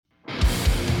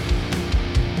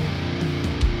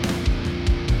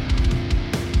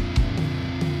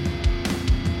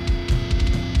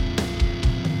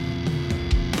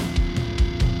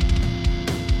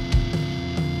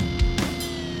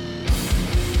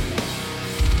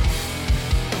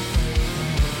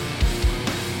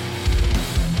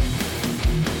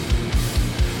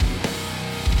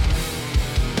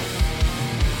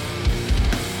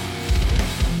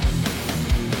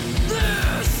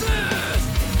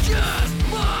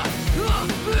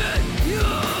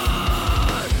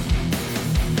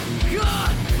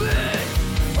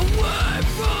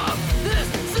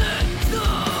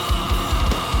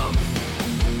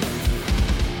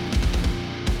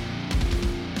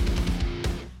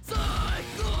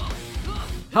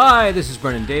Hi, this is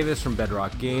Brennan Davis from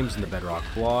Bedrock Games and the Bedrock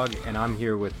blog, and I'm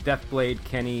here with Deathblade,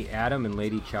 Kenny, Adam, and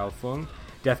Lady Chow Fung.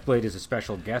 Deathblade is a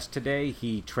special guest today.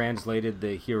 He translated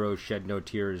the Heroes Shed No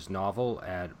Tears novel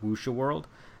at Wuxia World,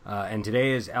 and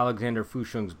today is Alexander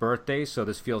Fusheng's birthday, so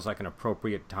this feels like an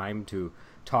appropriate time to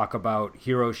talk about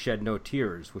Heroes Shed No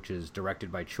Tears, which is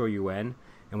directed by Choi Yuen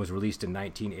and was released in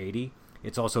 1980.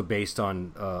 It's also based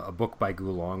on a book by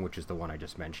Gulong, which is the one I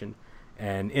just mentioned.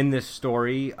 And in this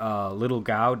story, little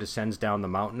Gao descends down the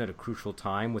mountain at a crucial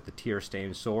time with the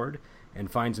tear-stained sword and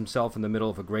finds himself in the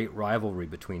middle of a great rivalry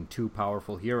between two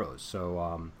powerful heroes.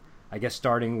 So I guess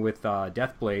starting with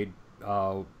Deathblade,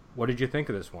 what did you think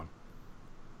of this one?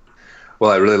 Well,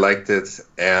 I really liked it,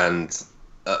 and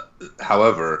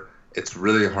however, it's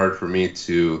really hard for me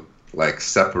to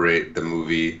separate the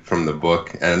movie from the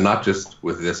book, and not just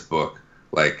with this book.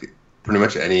 Like pretty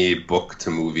much any book to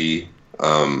movie,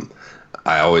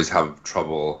 I always have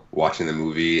trouble watching the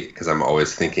movie because I'm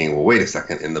always thinking, well, wait a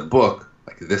second, in the book,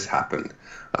 this happened.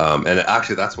 And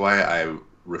actually, that's why I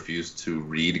refuse to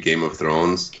read Game of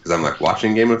Thrones, because I'm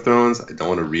watching Game of Thrones. I don't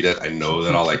want to read it. I know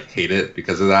that I'll hate it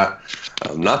because of that.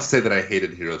 Not to say that I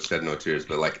hated Heroes Shed No Tears,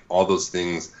 but all those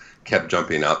things kept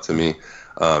jumping out to me.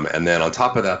 And then on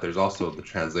top of that, there's also the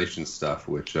translation stuff,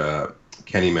 which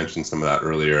Kenny mentioned some of that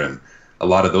earlier, and a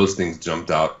lot of those things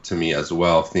jumped out to me as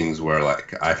well, things where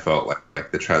I felt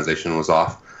like the translation was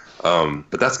off.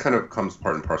 But that's kind of comes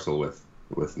part and parcel with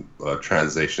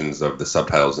translations of the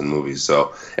subtitles in movies.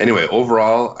 So anyway,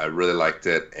 overall, I really liked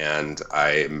it, and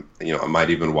I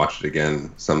might even watch it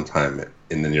again sometime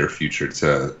in the near future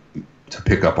to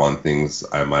pick up on things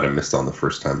I might have missed on the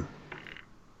first time.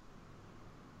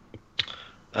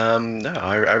 No,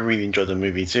 I really enjoyed the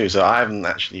movie too. So I haven't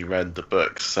actually read the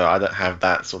books, so I don't have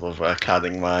that sort of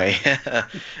clouding my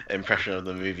impression of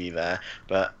the movie there.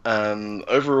 But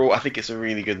overall, I think it's a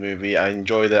really good movie. I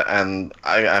enjoyed it, and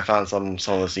I found some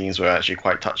of the scenes were actually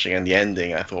quite touching, and the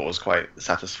ending I thought was quite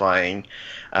satisfying.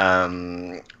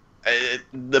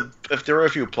 If there were a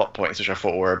few plot points which I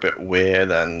thought were a bit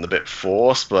weird and a bit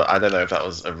forced, but I don't know if that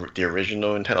was the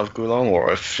original intent of Gulong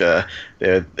or if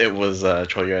it was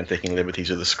Choi Yuen taking liberties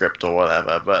with the script or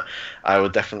whatever. But I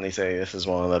would definitely say this is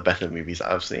one of the better movies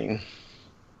that I've seen.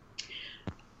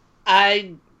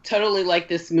 I totally like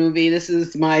this movie. This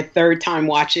is my third time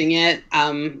watching it.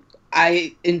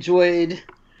 I enjoyed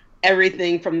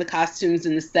everything from the costumes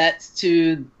and the sets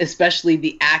to especially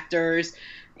the actors.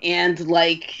 And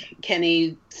like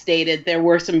Kenny stated, there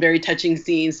were some very touching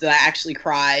scenes that I actually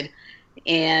cried.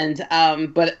 And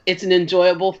but it's an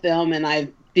enjoyable film, and I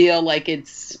feel like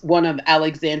it's one of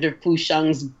Alexander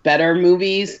Fusheng's better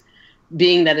movies,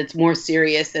 being that it's more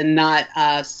serious and not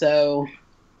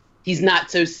he's not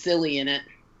so silly in it.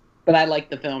 But I like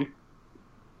the film.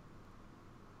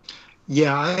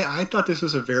 Yeah, I thought this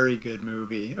was a very good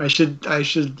movie. I should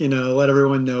let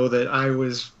everyone know that I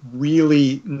was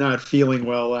really not feeling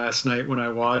well last night when I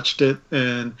watched it,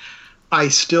 and I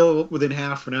still within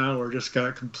half an hour just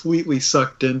got completely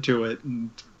sucked into it,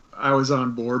 and I was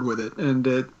on board with it. And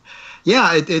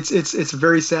it's a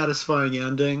very satisfying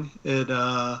ending. There's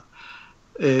a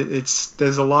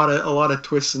lot of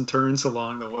twists and turns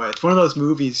along the way. It's one of those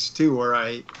movies too where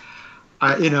I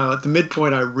at the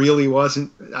midpoint,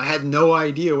 I had no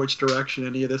idea which direction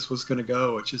any of this was going to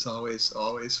go, which is always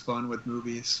fun with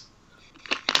movies.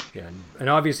 Yeah, and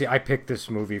obviously I picked this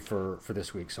movie for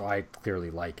this week, so I clearly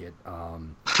like it.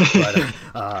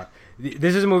 But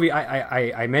this is a movie,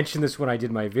 I mentioned this when I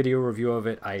did my video review of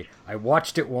it. I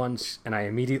watched it once, and I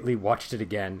immediately watched it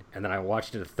again, and then I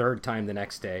watched it a third time the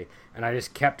next day, and I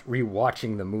just kept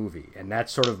rewatching the movie. And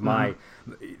that's sort of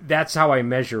that's how I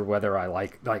measure whether I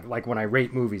like when I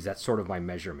rate movies, that's sort of my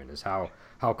measurement, is how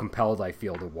compelled I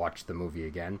feel to watch the movie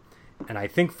again. And I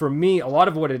think for me, a lot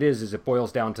of what it is it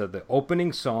boils down to the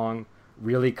opening song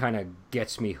really kind of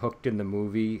gets me hooked in the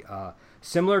movie.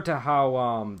 Similar to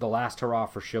how The Last Hurrah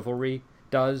for Chivalry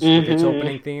does with its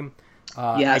opening theme.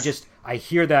 Yes. I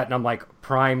hear that and I'm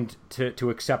primed to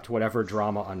accept whatever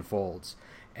drama unfolds.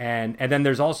 And then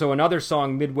there's also another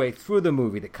song midway through the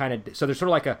movie that so there's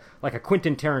sort of like a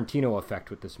Quentin Tarantino effect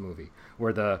with this movie,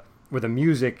 where the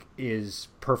music is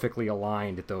perfectly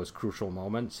aligned at those crucial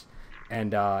moments.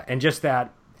 And just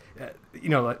that,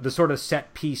 the sort of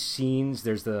set piece scenes.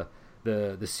 There's the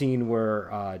scene where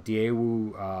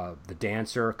Daewoo, the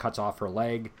dancer, cuts off her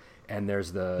leg, and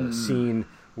there's the scene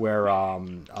where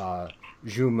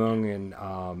Zhu Meng and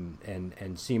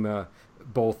Sima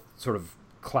both sort of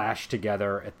clash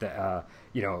together at the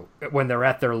when they're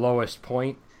at their lowest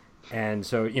point. And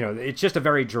so it's just a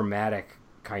very dramatic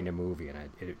kind of movie, and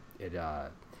it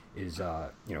is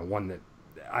one that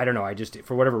I don't know. I just,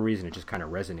 for whatever reason, it just kind of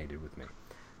resonated with me.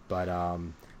 But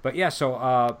yeah. So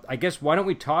I guess why don't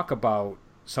we talk about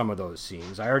some of those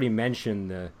scenes? I already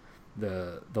mentioned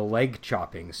the leg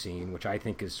chopping scene, which I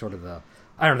think is sort of I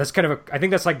don't know. That's kind of I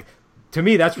think that's like, to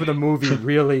me, that's where the movie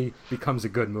really becomes a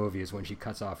good movie, is when she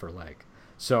cuts off her leg.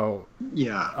 So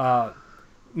yeah.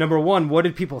 Number one, what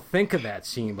did people think of that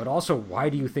scene? But also, why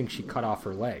do you think she cut off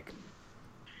her leg?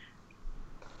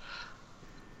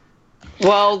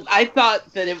 Well, I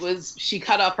thought that she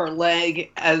cut off her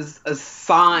leg as a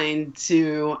sign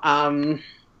to,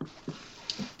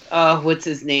 what's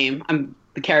his name?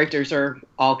 The characters are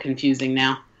all confusing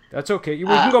now. That's okay. We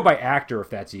can go by actor if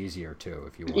that's easier too,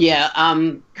 if you want. Yeah,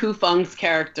 Ku Feng's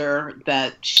character,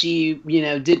 that she,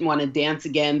 didn't want to dance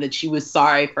again, that she was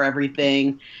sorry for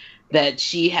everything that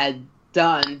she had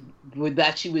done,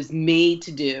 that she was made to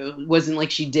do. It wasn't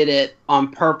like she did it on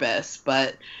purpose,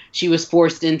 but she was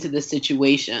forced into the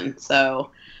situation.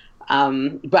 So,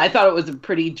 but I thought it was a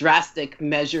pretty drastic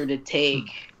measure to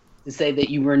take, to say that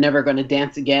you were never going to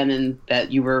dance again and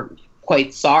that you were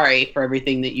quite sorry for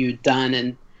everything that you'd done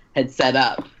and had set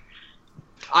up.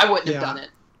 I wouldn't have done it.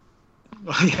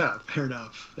 Well, yeah, fair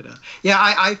enough. Yeah,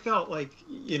 I felt like,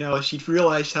 she'd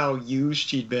realized how used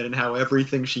she'd been and how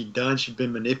everything she'd done, she'd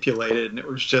been manipulated, and it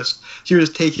was just, she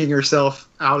was taking herself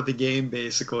out of the game,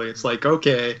 basically. It's like,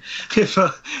 okay, if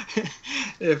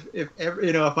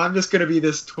I'm just going to be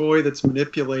this toy that's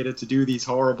manipulated to do these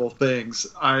horrible things,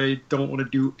 I don't want to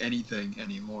do anything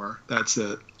anymore. That's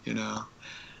it, That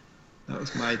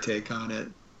was my take on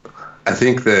it. I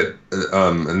think that,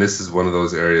 and this is one of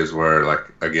those areas where,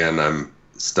 like, again, I'm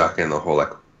stuck in the whole,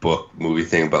 like, book movie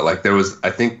thing, but, like, I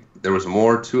think there was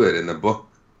more to it in the book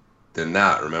than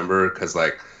that, remember? Because,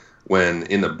 like, when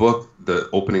in the book, the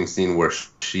opening scene where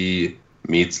she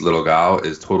meets Little Gao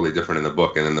is totally different in the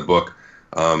book, and in the book,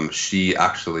 she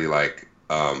actually, like,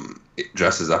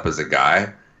 dresses up as a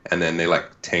guy, and then they, like,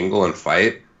 tangle and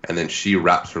fight, and then she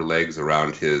wraps her legs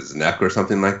around his neck or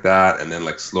something like that, and then,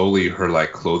 like, slowly her,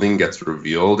 like, clothing gets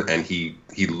revealed, and he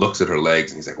looks at her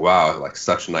legs and he's like, wow, like,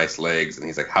 such nice legs, and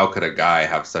he's like, how could a guy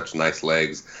have such nice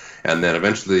legs? And then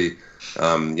eventually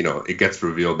it gets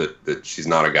revealed that she's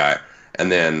not a guy,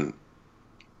 and then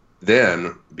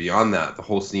beyond that, the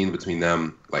whole scene between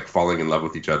them, like, falling in love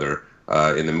with each other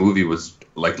in the movie was,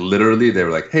 like, literally they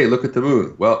were like, hey, look at the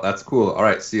moon, well, that's cool, all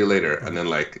right, see you later, and then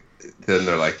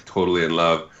they're, like, totally in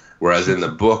love. Whereas in the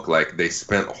book, like, they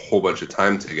spent a whole bunch of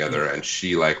time together, and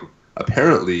she, like,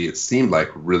 apparently it seemed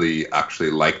like really actually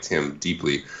liked him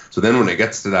deeply. So then when it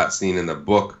gets to that scene in the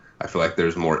book, I feel like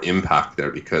there's more impact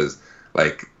there, because,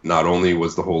 like, not only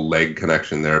was the whole leg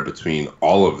connection there between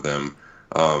all of them,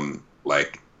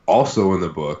 like, also in the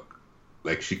book,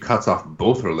 like, she cuts off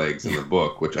both her legs in the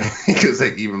book, which I think is,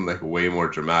 like, even, like, way more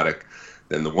dramatic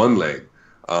than the one leg.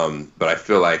 But I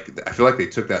feel like they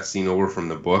took that scene over from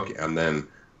the book and then,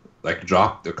 like,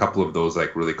 dropped a couple of those,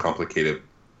 like, really complicated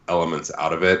elements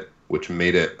out of it, which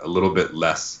made it a little bit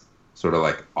less sort of,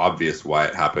 like, obvious why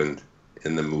it happened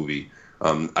in the movie.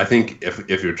 I think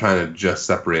if you're trying to just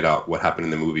separate out what happened in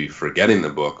the movie, forgetting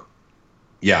the book,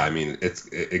 yeah, I mean, it's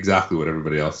exactly what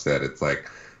everybody else said. It's like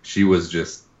she was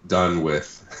just done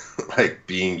with, like,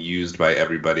 being used by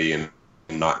everybody and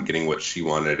not getting what she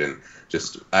wanted, and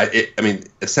just I mean,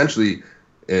 essentially,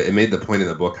 it made the point in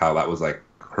the book how that was, like,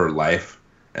 her life.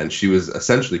 And she was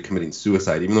essentially committing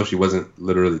suicide, even though she wasn't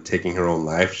literally taking her own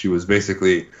life. She was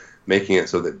basically making it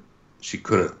so that she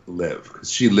couldn't live, because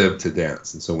she lived to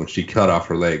dance. And so when she cut off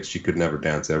her legs, she could never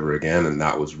dance ever again. And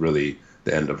that was really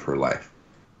the end of her life.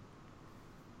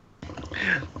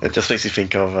 It just makes you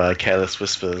think of Careless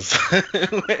Whispers.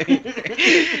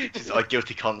 She's got a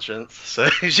guilty conscience, so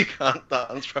she can't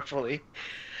dance properly.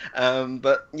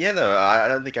 But yeah, no, I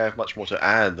don't think I have much more to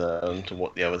add to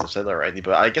what the others have said already.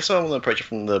 But I guess I want to approach it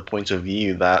from the point of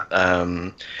view that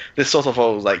this sort of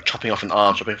whole, like, chopping off an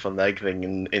arm, chopping off a leg thing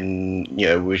in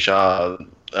wuxia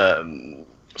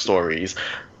stories,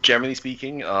 generally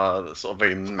speaking, are sort of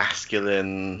very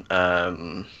masculine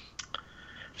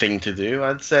thing to do,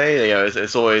 I'd say.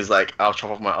 It's always like, I'll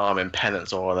chop off my arm in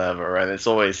penance or whatever, and it's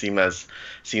always seen as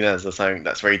something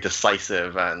that's very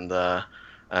decisive and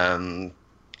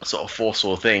sort of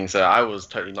forceful thing. So I was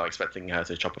totally not expecting her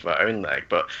to chop off her own leg,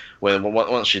 but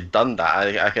once she'd done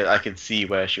that, I could see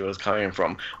where she was coming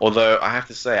from. Although I have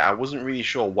to say, I wasn't really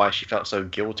sure why she felt so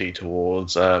guilty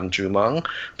towards Zhu Meng,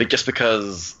 but just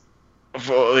because,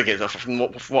 from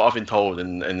what I've been told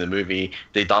in the movie,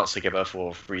 they danced together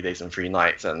for 3 days and 3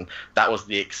 nights, and that was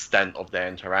the extent of their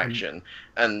interaction.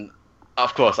 And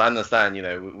of course, I understand,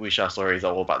 wuxia stories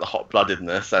are all about the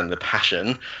hot-bloodedness and the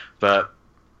passion, but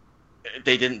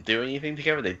they didn't do anything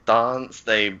together. They danced,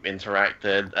 they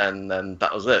interacted, and then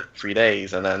that was it. 3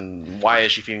 days, and then why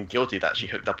is she feeling guilty that she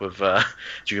hooked up with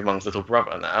Ju Meng's little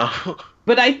brother now?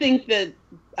 But I think that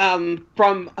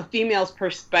from a female's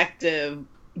perspective,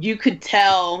 you could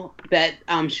tell that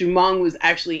Xu Meng was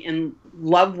actually in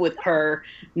love with her,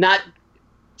 not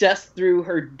just through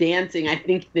her dancing. I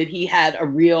think that he had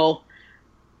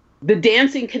the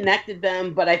dancing connected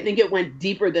them, but I think it went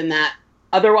deeper than that.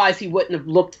 Otherwise, he wouldn't have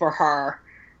looked for her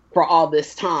for all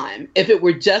this time. If it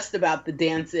were just about the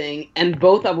dancing, and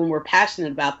both of them were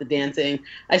passionate about the dancing,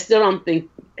 I still don't think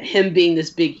him being this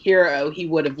big hero, he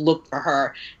would have looked for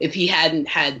her if he hadn't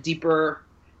had deeper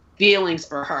feelings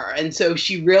for her. And so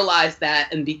she realized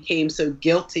that and became so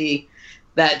guilty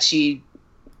that she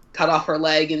cut off her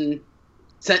leg and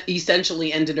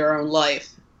essentially ended her own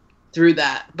life through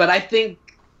that. But I think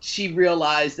she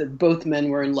realized that both men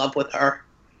were in love with her.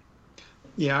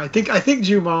 Yeah, I think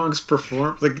Xu Meng's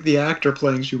the actor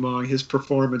playing Xu Meng, his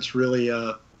performance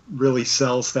really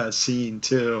sells that scene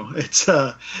too. It's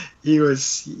he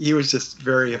was just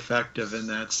very effective in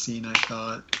that scene, I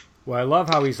thought. Well, I love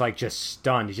how he's like just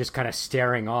stunned. He's just kind of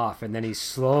staring off, and then he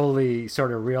slowly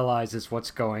sort of realizes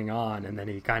what's going on, and then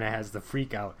he kind of has the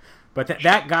freak out. But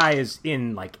that guy is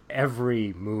in like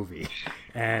every movie,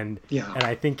 and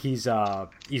I think he's a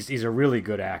really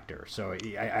good actor. So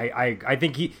I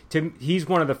think he's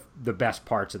one of the best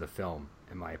parts of the film,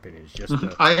 in my opinion. It's just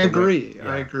I agree.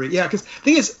 Yeah, because the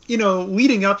thing is,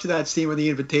 leading up to that scene when the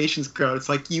invitations go, it's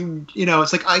like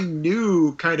it's like I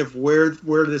knew kind of where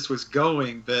this was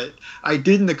going, but I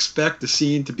didn't expect the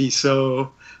scene to be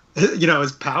so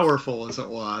as powerful as it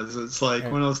was. It's like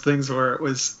one of those things where it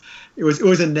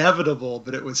was inevitable,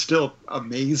 but it was still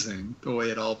amazing the way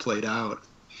it all played out.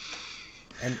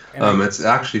 And it's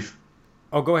actually.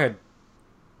 Oh, go ahead.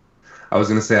 I was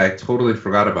gonna say I totally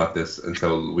forgot about this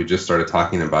until we just started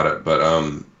talking about it. But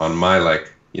on my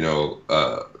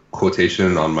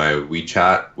quotation on my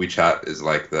WeChat is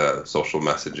like the social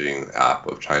messaging app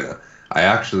of China. I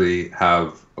actually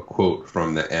have a quote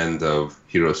from the end of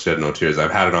Heroes Shed No Tears. I've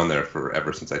had it on there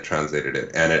ever since I translated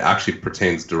it, and it actually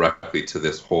pertains directly to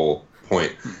this whole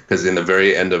point, because in the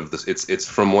very end of this, it's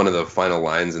from one of the final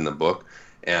lines in the book,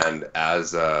 and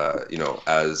as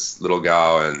Little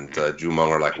Gao and Ju Meng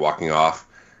are like walking off,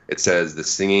 it says, "The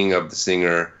singing of the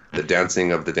singer, the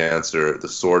dancing of the dancer, the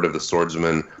sword of the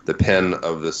swordsman, the pen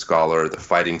of the scholar, the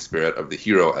fighting spirit of the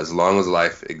hero. As long as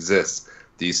life exists,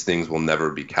 these things will never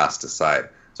be cast aside."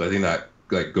 So I think that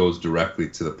goes directly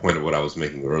to the point of what I was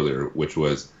making earlier, which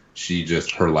was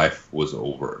her life was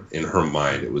over in her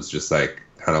mind. It was just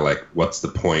kind of like, what's the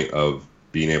point of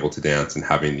being able to dance and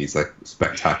having these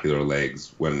spectacular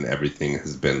legs when everything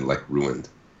has been ruined?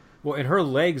 Well, and her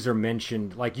legs are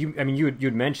mentioned,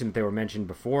 you'd mentioned that they were mentioned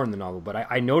before in the novel, but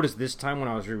I noticed this time when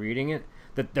I was rereading it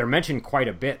that they're mentioned quite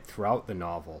a bit throughout the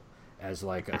novel as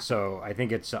so I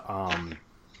think it's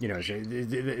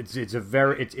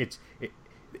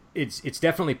it's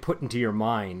definitely put into your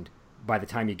mind by the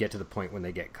time you get to the point when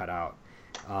they get cut out.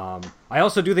 I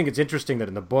also do think it's interesting that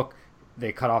in the book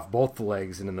they cut off both the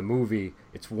legs, and in the movie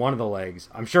it's one of the legs.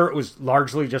 I'm sure it was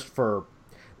largely just for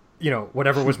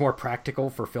whatever was more practical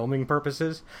for filming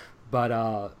purposes, but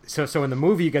so in the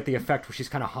movie you get the effect where she's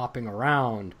kind of hopping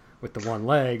around with the one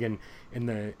leg, and in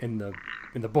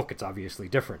the book it's obviously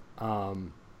different.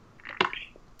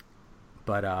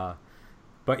 But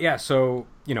yeah, so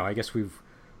I guess we've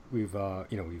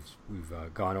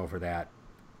gone over that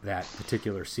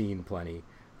particular scene plenty.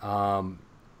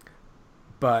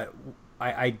 But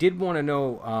I did want to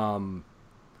know.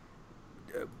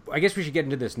 I guess we should get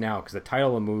into this now, because the title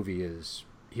of the movie is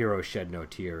Heroes Shed No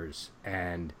Tears,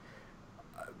 and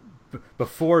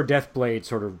before Deathblade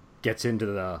sort of gets into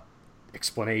the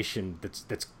explanation, that's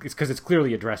because it's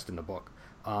clearly addressed in the book.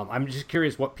 I'm just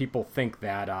curious what people think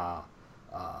that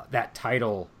that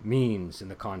title means in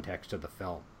the context of the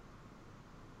film.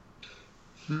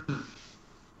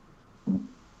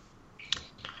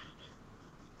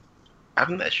 I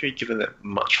haven't actually given it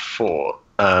much thought.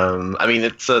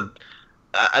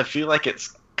 I feel like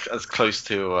it's as close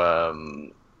to a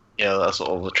sort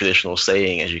of a traditional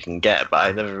saying as you can get, but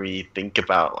I never really think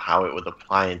about how it would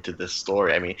apply into this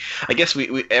story. I mean, I guess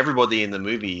we everybody in the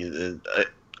movie,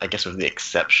 I guess with the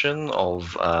exception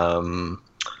of I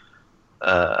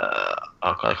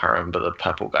can't remember the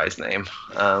purple guy's name.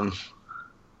 My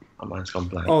mind's gone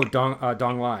blank. Oh,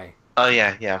 Dong Lai. Oh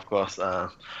yeah, of course,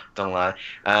 Dong Lai,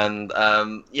 and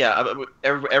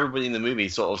everybody in the movie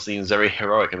sort of seems very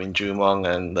heroic. I mean, Ju Meng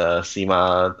and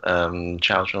Sima,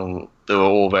 Chao Chun, they were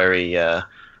all very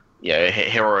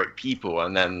heroic people,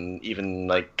 and then even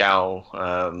like Gao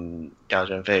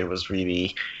Zhenfei was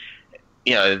really,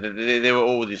 they were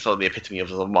all the sort of the epitome of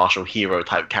sort of martial hero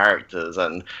type characters,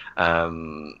 and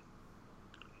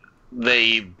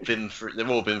they've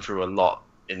all been through a lot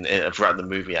throughout the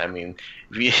movie. I mean,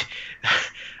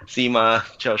 Sima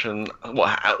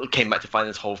Qiaoshun came back to find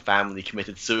his whole family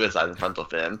committed suicide in front of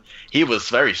him. He was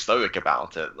very stoic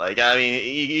about it. Like, I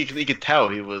mean, you could tell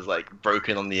he was like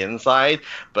broken on the inside,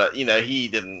 but he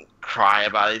didn't cry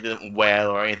about it. He didn't wail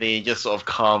or anything. He just sort of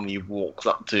calmly walks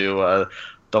up to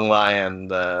Dong Lai and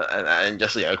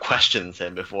just questions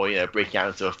him before breaking out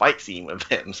into a fight scene with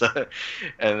him. So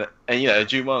and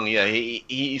Zhu Meng,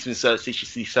 he's been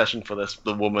searching for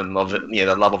the woman of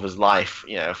the love of his life,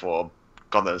 for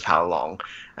God knows how long.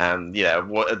 And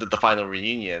the final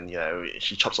reunion,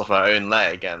 she chops off her own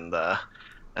leg and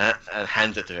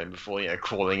hands it to him before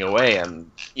crawling away. And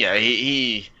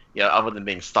he other than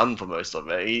being stunned for most of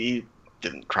it, he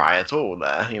didn't cry at all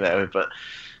there, but.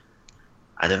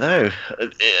 I don't know.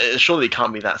 It surely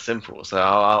can't be that simple. So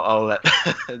I'll let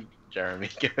Jeremy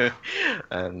go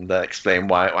and explain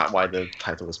why the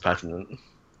title was pertinent.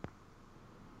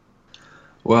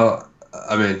 Well,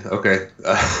 I mean, okay.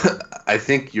 I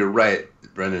think you're right,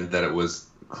 Brendan, that it was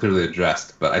clearly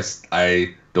addressed, but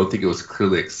I don't think it was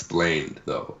clearly explained,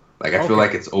 though. Like, I feel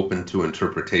like it's open to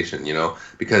interpretation,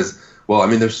 because, well, I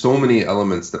mean, there's so many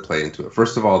elements that play into it.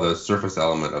 First of all, the surface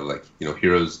element of, like,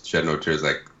 heroes shed no tears,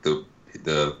 like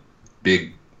the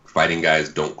big fighting guys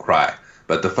don't cry.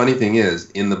 But the funny thing is,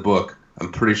 in the book,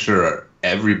 I'm pretty sure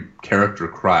every character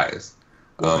cries,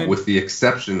 with the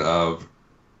exception of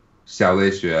Xiao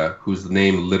Leixue, whose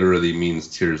name literally means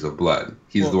tears of blood.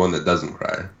 He's the one that doesn't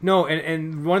cry. No,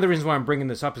 and one of the reasons why I'm bringing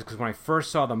this up is because when I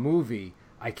first saw the movie,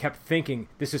 I kept thinking,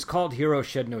 this is called Hero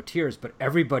Shed No Tears, but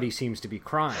everybody seems to be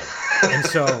crying. And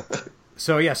so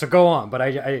go on. But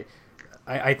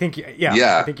I think,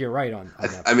 I think you're right on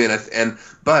that. I mean,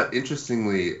 but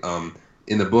interestingly,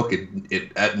 in the book,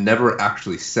 it never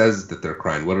actually says that they're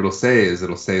crying. What it'll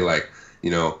say like,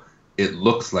 it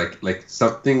looks like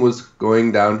something was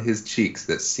going down his cheeks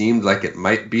that seemed like it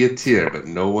might be a tear, but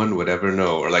no one would ever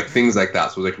know, or like things like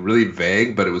that. So it was like really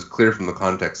vague, but it was clear from the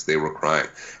context they were crying.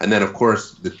 And then, of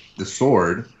course, the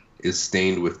sword is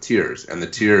stained with tears, and the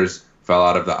tears fell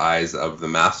out of the eyes of the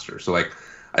master. So like,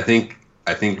 I think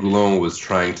Goulon was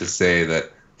trying to say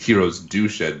that heroes do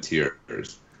shed tears.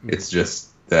 Mm-hmm. It's just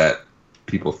that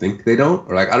people think they don't,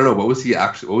 or like, I don't know, what was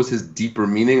his deeper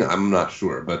meaning? I'm not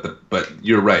sure, but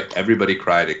you're right. Everybody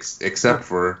cried except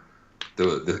for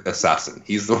the assassin.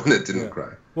 He's the one that didn't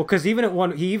cry. Well, because even at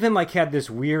one, he even like had this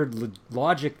weird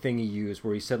logic thing he used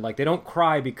where he said like they don't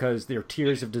cry because their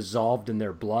tears have dissolved in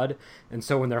their blood, and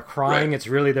so when they're crying, it's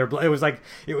really their blood.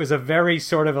 It was a very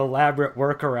sort of elaborate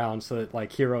workaround so that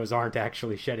like heroes aren't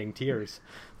actually shedding tears.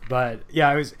 But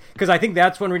yeah, it was because I think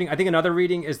that's one reading. I think another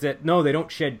reading is that no, they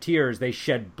don't shed tears; they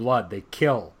shed blood. They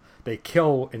kill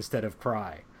instead of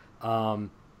cry,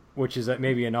 which is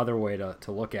maybe another way to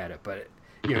look at it. But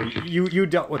you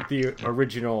dealt with the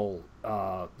original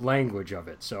language of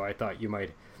it, so I thought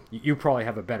you probably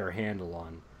have a better handle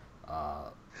on.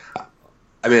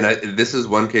 I mean, this is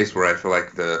one case where I feel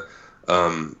like the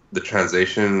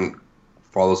translation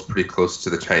follows pretty close to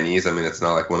the Chinese. I mean, it's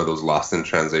not like one of those lost in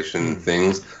translation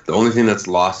things. The only thing that's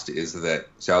lost is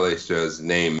that Xiao Leixue's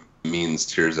name means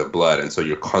tears of blood, and so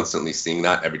you're constantly seeing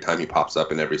that every time he pops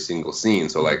up in every single scene.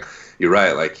 So like, you're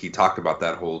right, like he talked about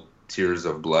that whole tears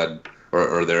of blood,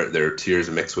 or their tears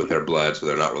mixed with their blood, so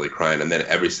they're not really crying. And then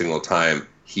every single time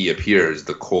he appears,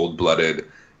 the cold-blooded,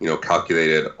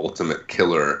 calculated ultimate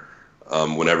killer,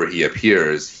 whenever he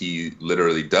appears, he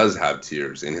literally does have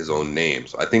tears in his own name.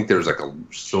 So I think there's like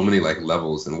so many like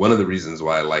levels, and one of the reasons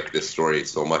why I like this story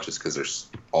so much is because there's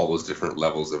all those different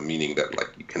levels of meaning that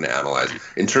like you can analyze.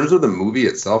 In terms of the movie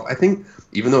itself, I think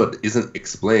even though it isn't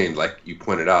explained, like you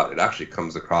pointed out, it actually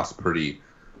comes across pretty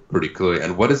clearly.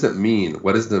 And what does it mean?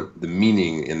 What is the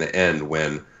meaning in the end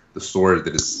when the sword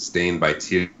that is stained by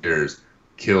tears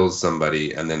kills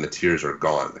somebody and then the tears are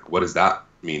gone? Like, what does that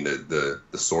mean? The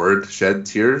sword shed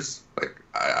tears? Like,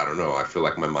 I don't know. I feel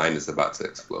like my mind is about to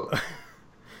explode.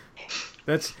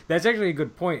 That's actually a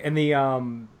good point. And the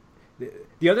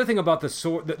other thing about the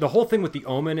sword, the whole thing with the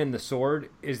omen and the sword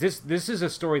is this is a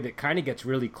story that kind of gets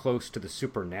really close to the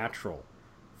supernatural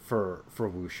for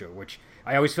Wuxia, which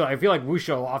I feel like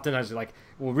Wuxia often has like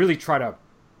will really try to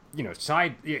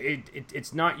side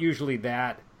it's not usually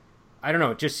that, I don't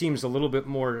know, it just seems a little bit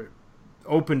more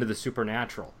open to the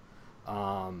supernatural.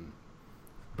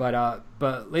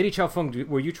 But Lady Chao Feng,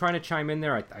 were you trying to chime in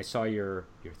there? I saw your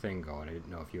thing going. I didn't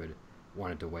know if you had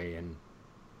wanted to weigh in.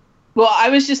 Well, I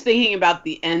was just thinking about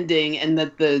the ending and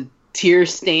that the tear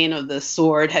stain of the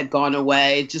sword had gone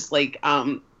away, just like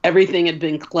everything had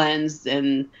been cleansed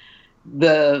and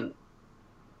the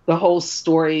whole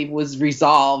story was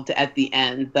resolved at the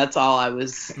end. That's all I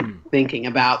was thinking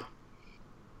about.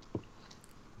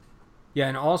 Yeah,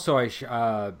 and also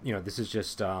this is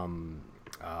just something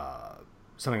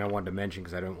I wanted to mention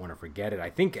because I don't want to forget it. I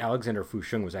think Alexander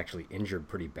Fusheng was actually injured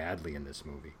pretty badly in this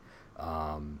movie.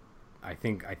 I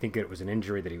think it was an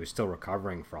injury that he was still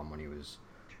recovering from when he was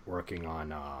working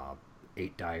on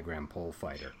 8 Diagram Pole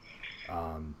Fighter.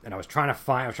 And I was trying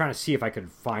to see if I could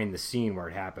find the scene where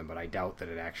it happened, but I doubt that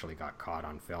it actually got caught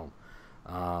on film.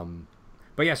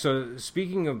 But yeah, so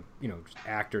speaking of,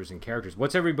 actors and characters,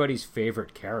 what's everybody's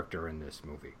favorite character in this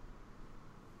movie?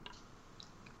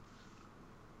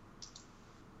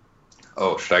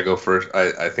 Oh, should I go first?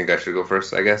 I think I should go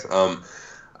first, I guess.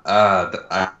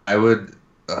 I would.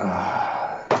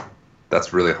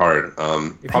 That's really hard.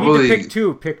 If probably you need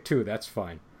to pick two. That's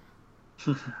fine.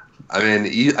 I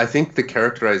mean, I think the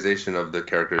characterization of the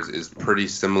characters is pretty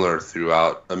similar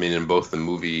throughout. I mean, in both the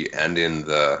movie and in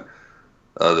the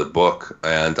book.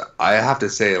 And I have to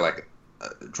say, like,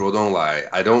 Zhuo Donglai,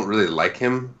 I don't really like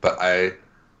him, but I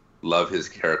love his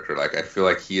character. Like, I feel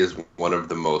like he is one of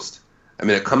the most. I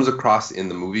mean, it comes across in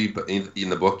the movie, but in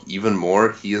the book even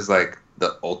more. He is like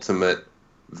the ultimate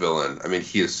villain. I mean,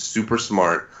 he is super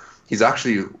smart. He's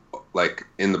actually, like,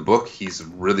 in the book, he's a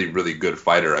really, really good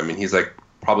fighter. I mean, he's like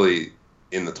probably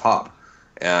in the top.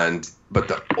 But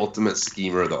the ultimate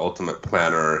schemer, the ultimate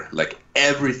planner, like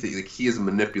everything, like he is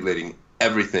manipulating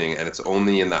everything, and it's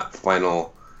only in that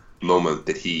final moment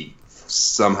that he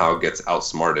somehow gets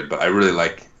outsmarted. But I really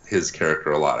like his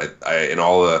character a lot. I in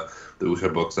all the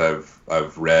Wuxia books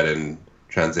I've read and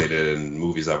translated and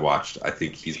movies I've watched, I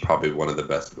think he's probably one of the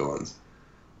best villains.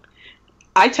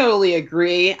 I totally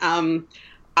agree.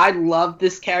 I love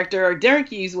this character.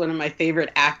 Derek Yu's one of my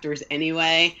favorite actors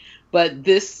anyway, but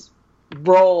this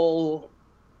role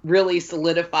really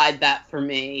solidified that for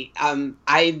me.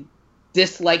 I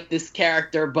disliked this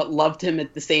character but loved him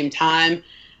at the same time.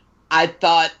 I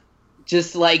thought,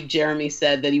 just like Jeremy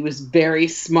said, that he was very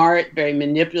smart, very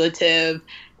manipulative,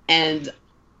 and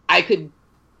I could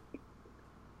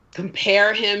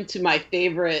compare him to my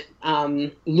favorite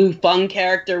Lu Feng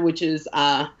character, which is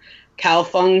Cao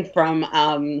Feng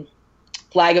from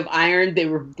Flag of Iron. They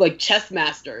were like chess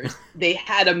masters. They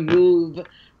had a move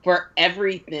for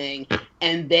everything,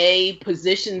 and they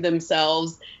positioned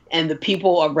themselves and the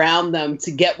people around them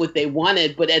to get what they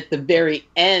wanted. But at the very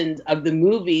end of the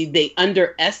movie, they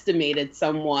underestimated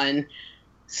someone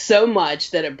so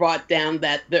much that it brought down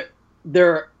it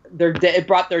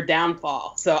brought their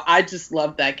downfall. So I just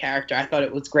loved that character. I thought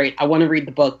it was great. I want to read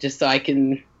the book just so I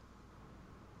can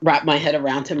wrap my head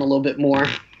around him a little bit more.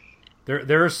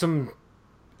 There are some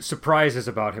surprises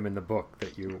about him in the book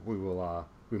that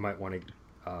we might want to.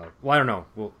 Well, I don't know.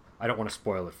 I don't want to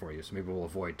spoil it for you, so maybe we'll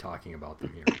avoid talking about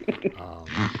them here.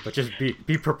 But just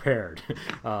be prepared.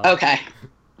 Okay.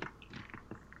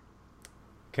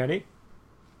 Kenny?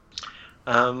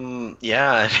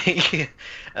 Yeah, I think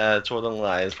Zhuo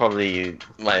Donglai is probably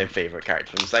my favorite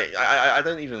character. It's like I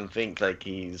don't even think like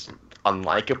he's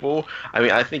unlikable. I mean,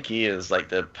 I think he is like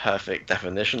the perfect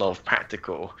definition of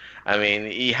practical. I mean,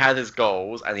 he had his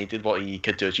goals and he did what he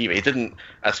could to achieve it. He didn't,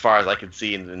 as far as I could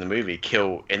see in the movie,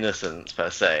 kill innocents per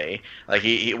se. Like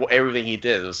he everything he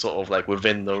did was sort of like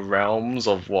within the realms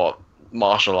of what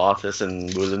martial artists in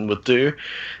Mulan would do.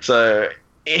 So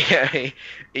yeah,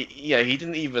 he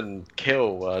didn't even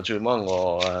kill Zhu Meng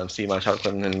or Sima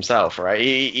Xiaokun himself, right?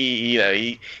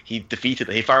 He defeated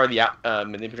them. He thoroughly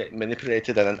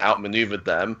manipulated and then outmaneuvered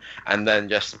them, and then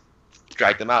just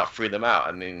dragged them out, threw them out.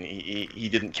 I mean, he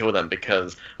didn't kill them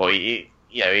because, well,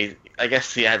 I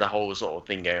guess he had a whole sort of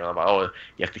thing going on about, oh,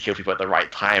 you have to kill people at the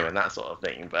right time and that sort of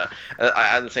thing. But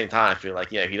at the same time, I feel like,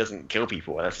 he doesn't kill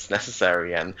people unless it's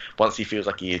necessary. And once he feels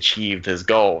like he achieved his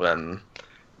goal, then,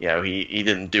 he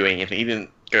didn't do anything. He didn't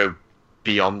go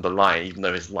beyond the line, even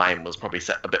though his line was probably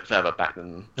set a bit further back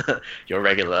than your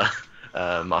regular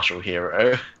martial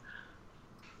hero.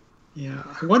 Yeah,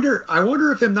 I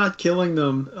wonder if him not killing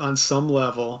them on some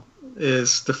level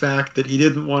is the fact that he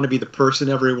didn't want to be the person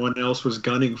everyone else was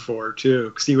gunning for too,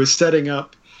 because he was setting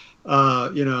up,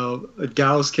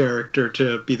 Gao's character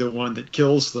to be the one that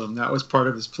kills them. That was part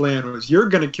of his plan. Was you're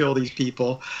going to kill these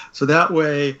people, so that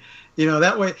way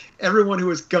everyone who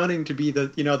was gunning to be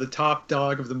the top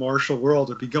dog of the martial world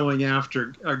would be going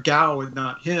after Gao and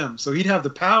not him. So he'd have the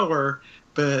power,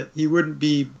 but he wouldn't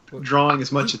be drawing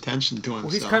as much attention to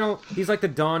himself. Well, he's like the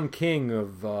Don King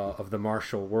of the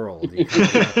martial world.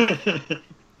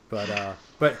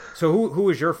 But so who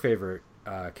was your favorite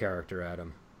character,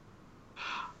 Adam?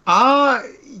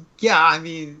 Yeah, I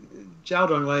mean, Zhao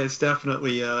Donglei is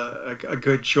definitely a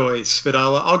good choice, but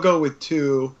I'll go with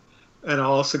two, and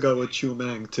I'll also go with Chu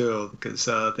Meng too, because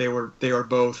they were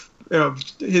both,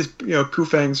 Ku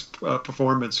Feng's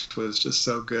performance was just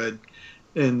so good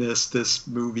in this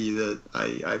movie that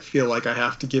I feel like I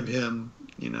have to give him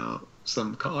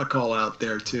some call out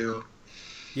there too.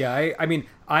 Yeah, I mean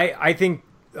I think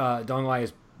Dong Lai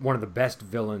is one of the best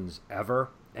villains ever,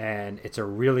 and it's a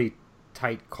really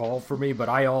tight call for me, but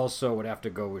I also would have to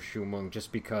go with Xu Meng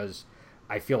just because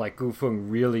I feel like Gu Feng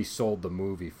really sold the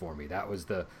movie for me. That was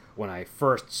when I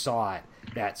first saw it,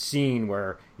 that scene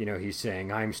where he's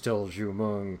saying I'm still Xu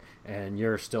Meng and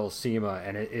you're still Sima,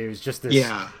 and it was just this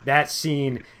that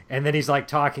scene, and then he's like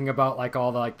talking about like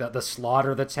all the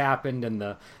slaughter that's happened and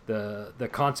the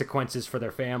consequences for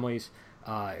their families.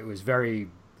 It was very,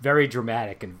 very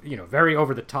dramatic and very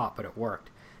over the top, but it worked.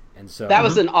 And so that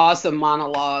was an awesome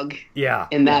monologue. Yeah.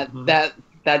 And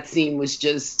that scene was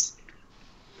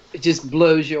it just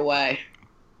blows you away.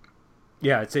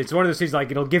 Yeah, it's one of those scenes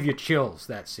like it'll give you chills,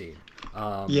 that scene.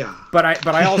 Yeah. But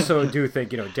I also do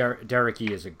think Derek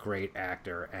Yee is a great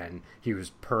actor, and he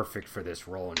was perfect for this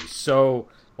role, and he's so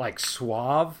like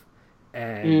suave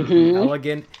and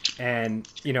elegant, and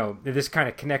this kind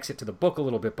of connects it to the book a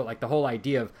little bit, but like the whole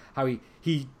idea of how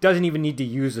he doesn't even need to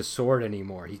use a sword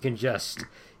anymore. He can just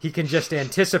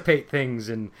anticipate things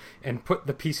and put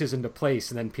the pieces into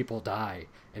place, and then people die,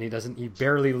 and he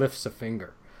barely lifts a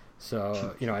finger.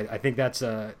 So I think that's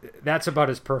about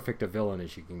as perfect a villain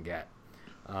as you can get.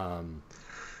 I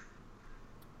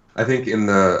think in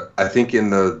the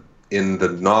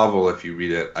novel, if you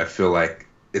read it, I feel like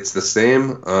it's the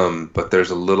same, but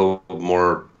there's a little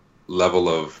more level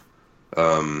of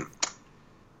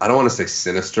I don't want to say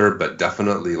sinister, but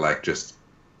definitely like just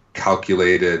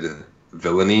calculated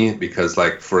villainy, because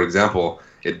like, for example,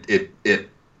 it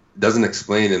doesn't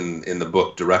explain in the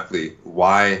book directly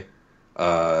why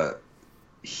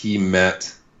he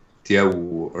met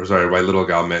why Little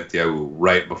Gao met Diawu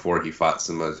right before he fought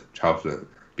Sima Chaofeng,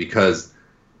 because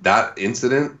that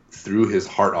incident threw his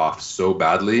heart off so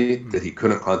badly that he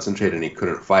couldn't concentrate and he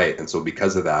couldn't fight, and so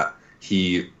because of that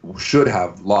he should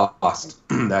have lost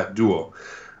that duel.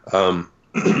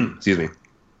 Excuse me.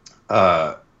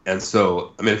 And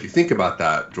so, I mean, if you think about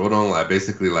that, Zhou Donglai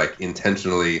basically like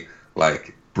intentionally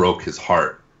like broke his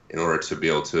heart in order to be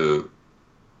able to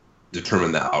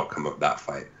determine the outcome of that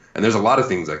fight. And there's a lot of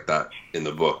things like that in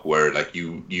the book where like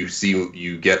you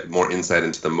get more insight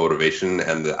into the motivation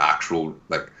and the actual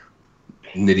like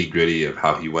nitty gritty of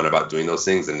how he went about doing those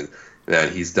things, and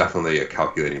he's definitely a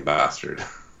calculating bastard.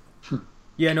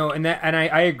 Yeah, no, and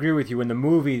I agree with you. In the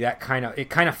movie, it kind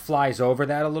of flies over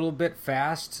that a little bit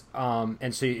fast,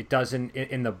 and so it doesn't.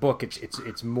 In the book,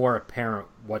 it's more apparent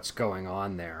what's going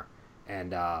on there,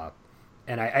 and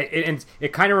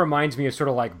it kind of reminds me of sort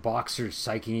of like boxers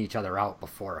psyching each other out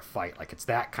before a fight, like it's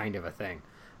that kind of a thing.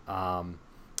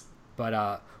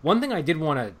 But one thing I did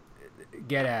want to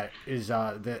get at is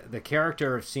the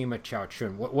character of Sima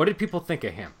Chaochun. What did people think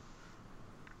of him?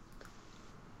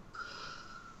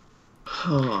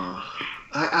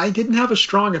 I didn't have a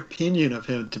strong opinion of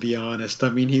him, to be honest. I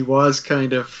mean, he was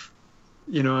kind of,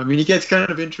 he gets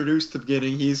kind of introduced at the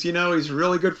beginning. He's a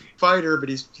really good fighter, but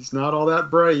he's not all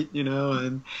that bright,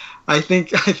 and I think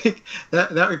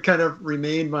that would kind of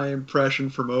remain my impression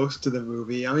for most of the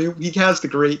movie. I mean, he has the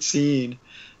great scene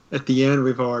at the end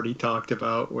we've already talked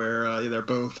about where they're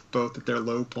both at their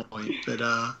low point,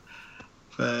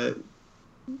 but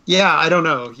yeah, I don't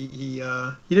know. He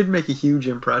didn't make a huge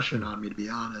impression on me, to be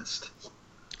honest.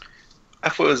 I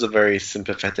thought it was a very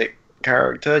sympathetic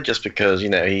character, just because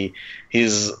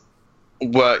he's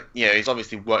worked. He's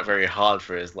obviously worked very hard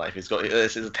for his life. He's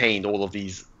attained all of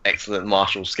these excellent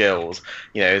martial skills.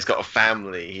 He's got a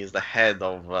family. He's the head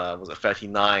of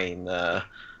 39.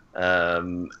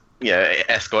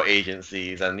 Escort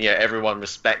agencies, and everyone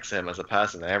respects him as a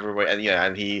person.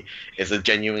 And he is a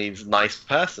genuinely nice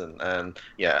person. And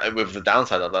with the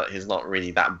downside of that, he's not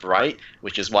really that bright,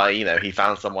 which is why he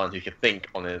found someone who could think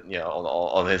on it,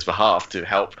 on his behalf to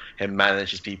help him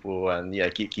manage his people and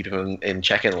keep him in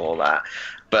check and all that.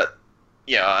 But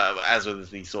as with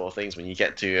these sort of things, when you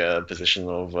get to a position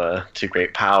of too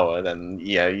great power, then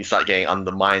you start getting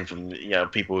undermined from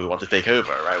people who want to take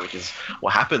over, right? Which is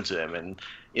what happened to him. And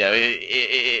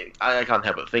I can't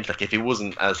help but think, like, if he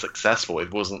wasn't as successful, if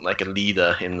he wasn't like a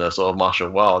leader in the sort of martial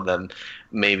world, then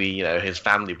maybe his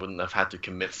family wouldn't have had to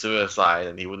commit suicide,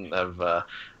 and he wouldn't have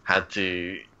had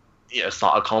to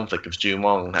start a conflict with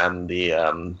Jumong and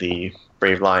the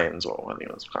Brave Lions, or I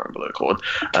think I can't remember what they're called.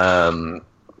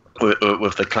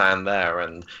 With the clan there,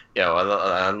 and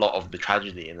a lot of the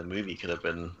tragedy in the movie could have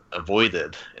been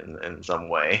avoided in some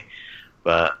way,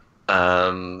 but we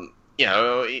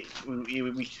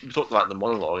talked about the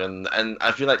monologue, and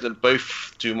I feel like that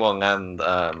both Jumong and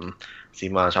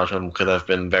Sima and Xiaochun could have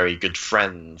been very good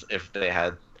friends if they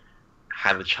had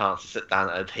a chance to sit down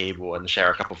at a table and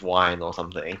share a cup of wine or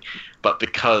something, but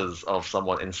because of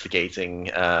someone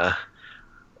instigating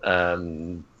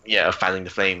fanning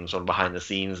the flames from behind the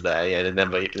scenes there, they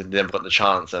never got the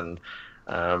chance, and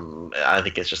I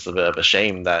think it's just a bit of a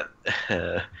shame that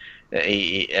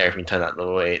everything turned out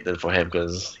the way it did for him,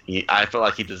 because I felt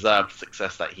like he deserved the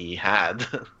success that he had.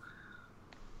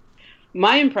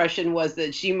 My impression was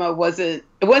that Shima it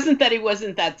wasn't that he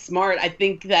wasn't that smart. I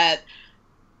think that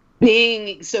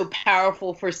being so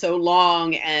powerful for so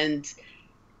long and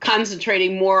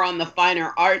concentrating more on the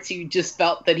finer arts, you just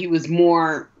felt that he was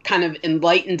more kind of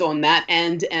enlightened on that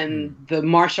end, and the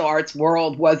martial arts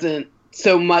world wasn't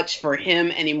so much for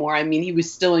him anymore. I mean, he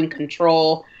was still in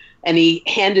control, and he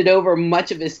handed over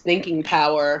much of his thinking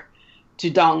power to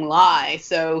Dong Lai,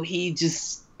 so he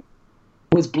just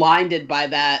was blinded by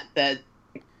that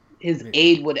his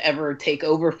aide would ever take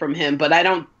over from him. But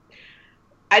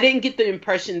I didn't get the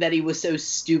impression that he was so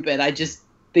stupid. I just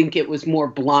think it was more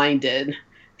blinded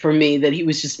for me, that he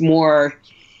was just more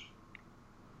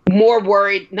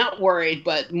worried, not worried,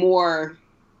 but more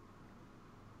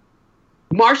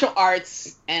martial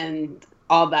arts and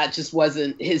all that just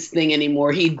wasn't his thing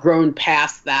anymore. He'd grown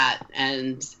past that,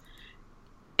 and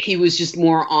he was just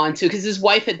more onto, because his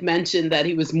wife had mentioned that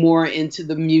he was more into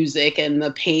the music and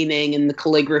the painting and the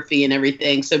calligraphy and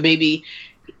everything. So maybe,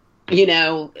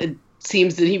 it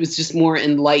seems that he was just more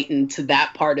enlightened to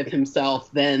that part of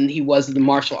himself than he was the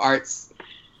martial arts.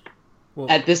 Well,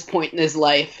 at this point in his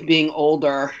life, being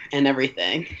older and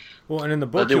everything. Well, and in the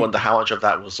book, I do wonder how much of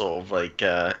that was sort of like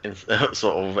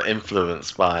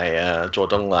influenced by Zhuo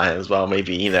Donglai as well.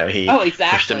 Maybe he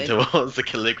pushed him towards the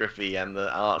calligraphy and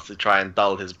the arts to try and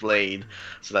dull his blade,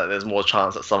 so that there's more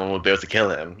chance that someone would be able to kill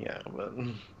him. Yeah. But...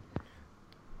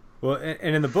 Well,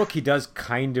 and in the book, he does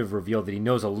kind of reveal that he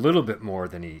knows a little bit more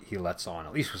than he lets on,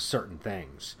 at least with certain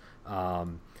things.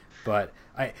 But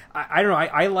I don't know.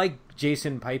 I like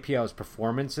Jason Paipiao's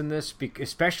performance in this,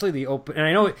 especially the open. And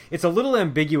I know it's a little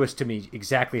ambiguous to me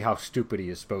exactly how stupid he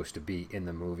is supposed to be in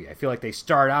the movie. I feel like they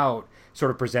start out sort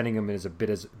of presenting him as a bit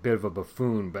of a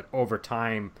buffoon, but over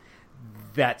time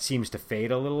that seems to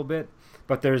fade a little bit.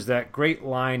 But there's that great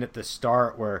line at the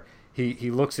start where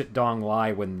he looks at Dong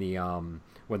Lai when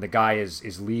the guy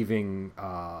is leaving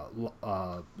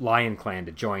Lion Clan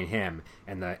to join him,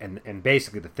 and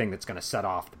basically the thing that's going to set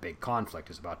off the big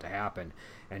conflict is about to happen,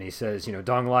 and he says,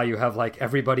 Dong Lai, you have like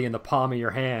everybody in the palm of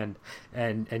your hand,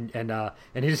 and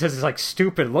he just has this like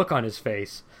stupid look on his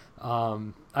face. I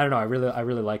don't know. I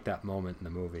really like that moment in the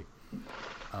movie.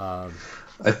 I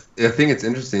think it's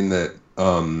interesting that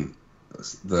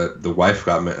the wife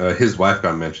his wife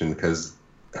got mentioned, because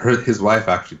his wife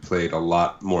actually played a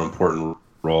lot more important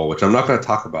role, which I'm not going to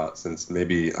talk about, since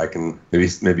maybe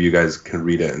you guys can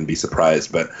read it and be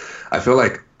surprised. But I feel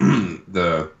like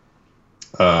back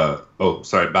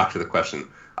to the question.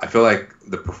 I feel like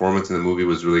the performance in the movie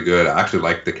was really good. I actually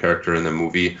liked the character in the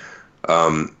movie,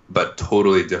 but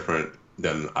totally different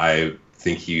than I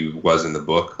think he was in the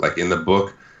book. Like in the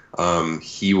book,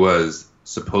 he was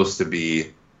supposed to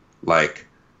be like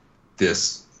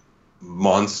this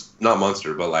not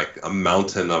monster, but like a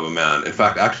mountain of a man. In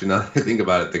fact, actually, now that I think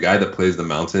about it, the guy that plays the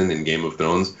mountain in Game of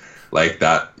Thrones, like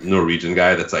that Norwegian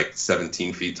guy that's like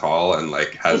 17 feet tall and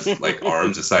like has like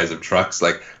arms the size of trucks,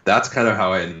 like that's kind of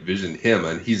how I envisioned him.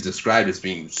 And he's described as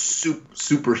being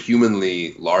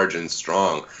superhumanly large and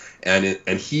strong. And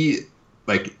he,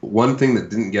 like, one thing that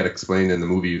didn't get explained in the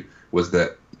movie was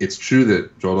that it's true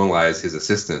that Zhuo Donglai is his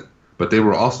assistant, but they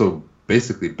were also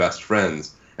basically best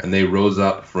friends. And they rose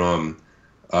up from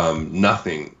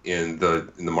nothing in the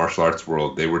martial arts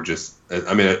world. They were just,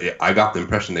 I got the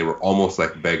impression they were almost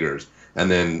like beggars.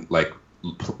 And then like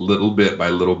little bit by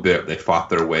little bit, they fought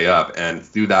their way up. And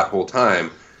through that whole time,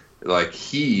 like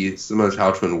Sima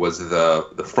Xiaochun was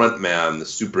the front man, the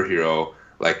superhero,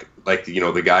 like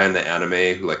the guy in the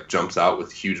anime who like jumps out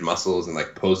with huge muscles and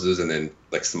like poses and then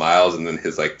like smiles and then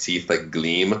his like teeth like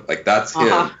gleam. Like that's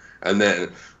him. And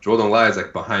then Zhuo Donglai is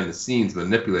like behind the scenes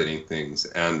manipulating things,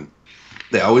 and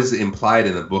they always implied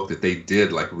in the book that they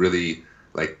did like really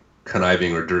like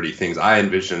conniving or dirty things. I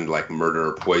envisioned like murder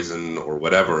or poison or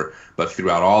whatever, but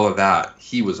throughout all of that,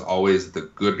 he was always the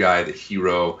good guy, the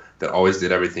hero that always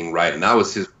did everything right, and that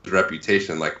was his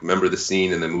reputation. Like, remember the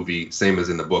scene in the movie, same as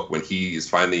in the book, when he is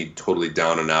finally totally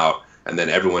down and out, and then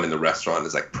everyone in the restaurant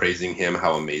is like praising him,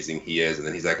 how amazing he is, and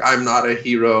then he's like, I'm not a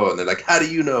hero, and they're like, how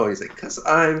do you know? And he's like, because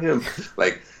I'm him.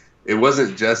 Like, it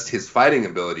wasn't just his fighting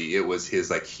ability, it was his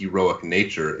like heroic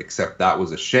nature, except that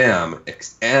was a sham,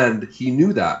 and he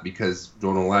knew that because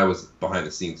Donald Lai was behind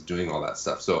the scenes doing all that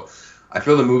stuff. So I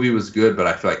feel the movie was good, but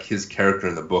I feel like his character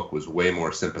in the book was way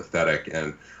more sympathetic,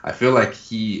 and I feel like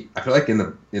in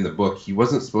the book he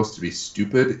wasn't supposed to be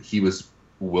stupid, he was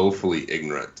willfully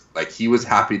ignorant. Like, he was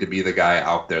happy to be the guy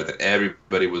out there that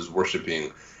everybody was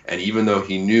worshiping. And even though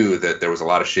he knew that there was a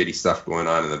lot of shady stuff going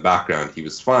on in the background, he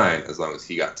was fine as long as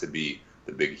he got to be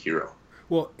the big hero.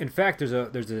 Well, in fact, there's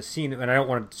a scene, and I don't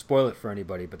want to spoil it for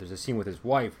anybody, but there's a scene with his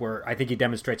wife where I think he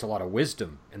demonstrates a lot of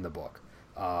wisdom in the book,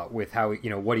 with how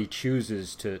what he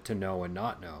chooses to know and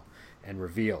not know and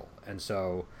reveal. And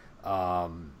so, I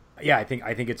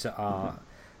think it's.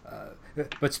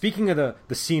 But speaking of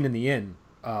the scene in the inn.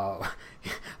 I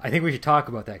think we should talk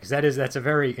about that, because that's a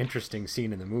very interesting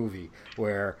scene in the movie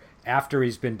where after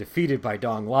he's been defeated by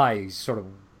Dong Lai, he's sort of,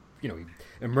 he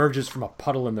emerges from a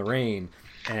puddle in the rain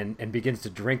and begins to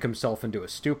drink himself into a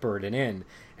stupor at an inn,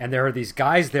 and there are these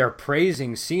guys there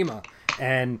praising Sima,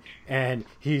 and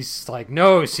he's like,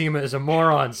 no, Sima is a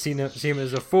moron, Sima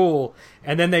is a fool,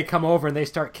 and then they come over and they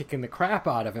start kicking the crap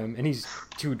out of him, and he's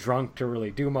too drunk to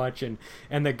really do much, and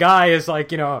the guy is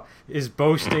like, is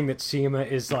boasting that Sima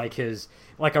is like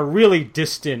a really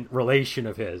distant relation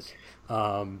of his,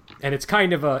 and it's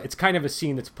kind of a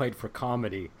scene that's played for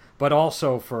comedy, but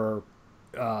also for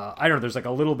I don't know, there's like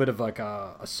a little bit of like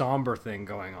a somber thing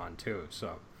going on too.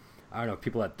 So I don't know if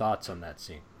people had thoughts on that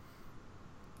scene.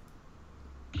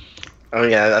 Oh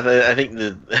yeah, I think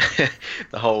the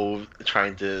the whole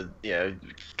trying to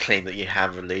claim that you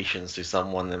have relations to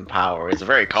someone in power is a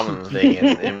very common thing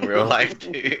in real life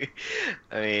too.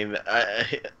 I mean,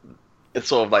 it's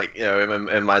sort of like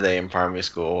in my day in primary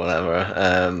school or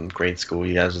whatever, grade school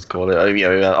you guys would call it.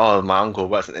 Oh, my uncle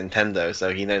works at Nintendo,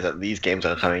 so he knows that these games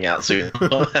are coming out soon or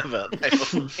whatever.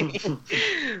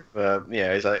 But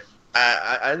it's like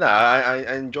I know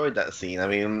I enjoyed that scene. I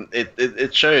mean,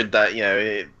 it showed that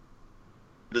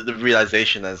the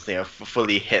realization has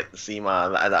fully hit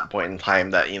Sima at that point in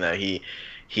time that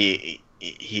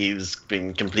he's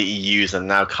been completely used and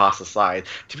now cast aside.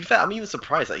 To be fair, I'm even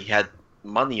surprised that he had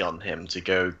money on him to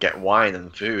go get wine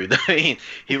and food. I mean,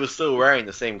 he was still wearing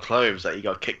the same clothes that he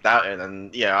got kicked out in,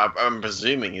 and I'm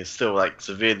presuming he's still like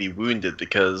severely wounded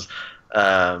because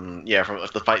from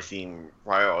the fight scene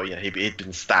prior, he'd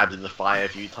been stabbed in the thigh a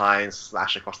few times,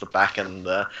 slashed across the back, and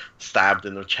stabbed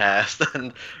in the chest.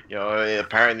 And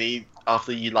apparently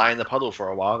after you lie in the puddle for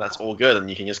a while, that's all good, and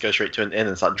you can just go straight to an inn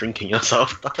and start drinking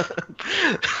yourself.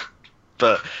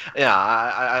 But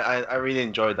I really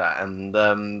enjoyed that, and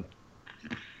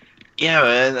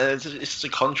and it's just a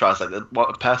contrast, like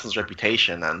what a person's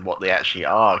reputation and what they actually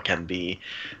are can be,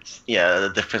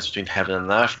 the difference between heaven and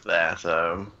earth there.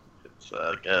 So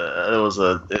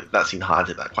that scene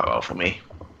highlighted that quite well for me.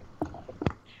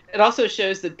 It also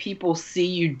shows that people see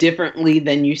you differently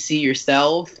than you see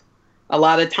yourself. A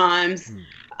lot of times,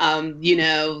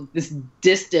 this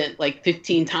distant, like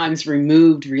 15 times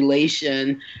removed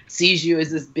relation sees you as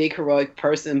this big heroic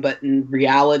person, but in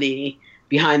reality,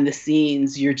 behind the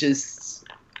scenes, you're just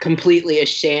completely a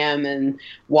sham and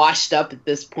washed up at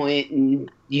this point,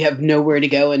 and you have nowhere to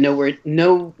go and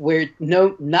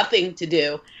nothing to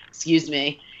do. Excuse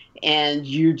me, and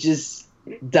you're just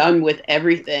done with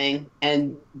everything,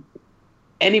 and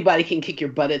anybody can kick your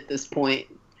butt at this point.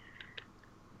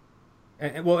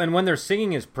 And when they're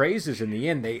singing his praises in the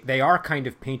end, they are kind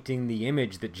of painting the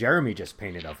image that Jeremy just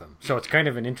painted of him. So it's kind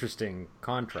of an interesting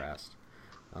contrast.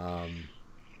 I'm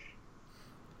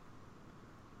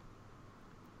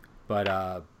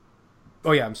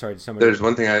sorry. There's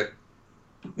one thing I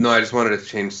just wanted to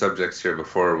change subjects here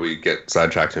before we get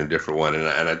sidetracked to a different one, and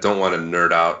I don't want to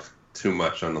nerd out too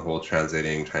much on the whole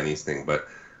translating Chinese thing, but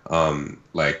and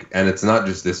it's not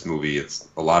just this movie; it's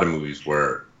a lot of movies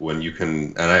where when you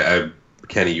can, and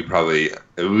Kenny, you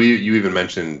even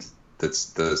mentioned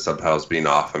that's the subtitles being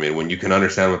off. I mean, when you can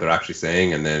understand what they're actually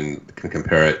saying and then can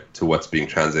compare it to what's being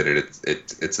translated,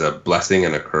 it's a blessing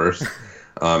and a curse.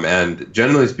 And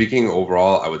generally speaking,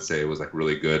 overall, I would say it was like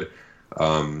really good.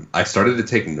 I started to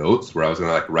take notes where I was going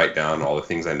to like write down all the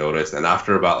things I noticed. And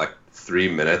after about like 3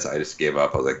 minutes, I just gave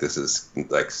up. I was like, this is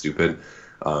like stupid.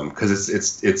 Cause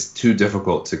it's too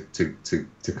difficult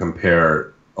to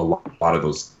compare a lot of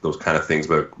those kind of things,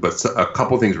 but a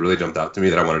couple things really jumped out to me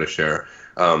that I wanted to share.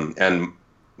 And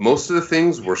most of the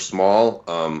things were small.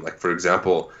 Like for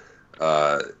example,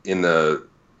 in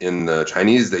the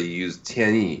Chinese they use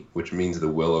tianyi, which means the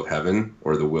will of heaven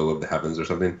or the will of the heavens or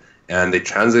something. And they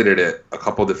translated it a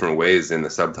couple different ways in the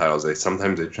subtitles.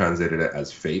 Sometimes they translated it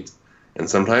as fate, and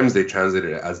sometimes they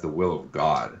translated it as the will of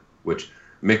God, which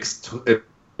makes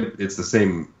it's the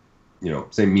same,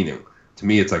 same meaning. To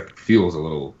me, it's like feels a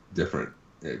little different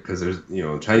because there's,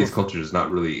 Chinese culture is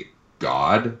not really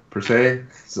God per se,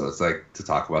 so it's like to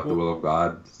talk about the will of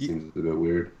God seems a bit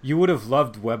weird. You would have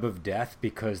loved Web of Death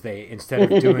because they,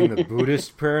 instead of doing the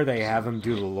Buddhist prayer, they have him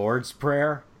do the Lord's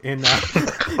Prayer. In I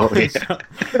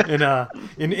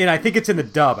think it's in the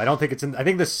dub. I don't think it's in. I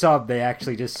think the sub they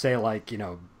actually just say like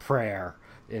prayer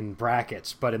in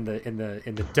brackets, but in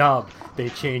the dub they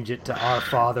change it to Our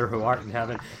Father who art in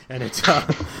heaven, and it's it's kind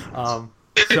of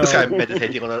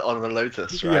meditating on a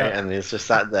lotus, right? Yeah. And it's just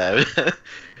sat there.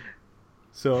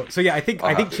 So yeah, I think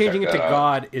changing it to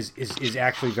God is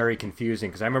actually very confusing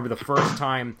because I remember the first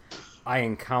time I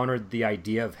encountered the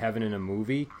idea of heaven in a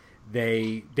movie.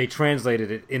 They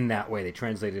translated it in that way. They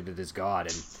translated it as God,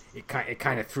 and it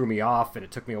kind of threw me off, and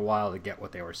it took me a while to get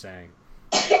what they were saying.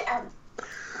 The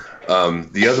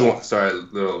other one, sorry,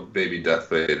 little baby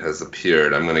Deathblade has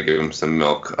appeared. I'm going to give him some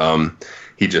milk.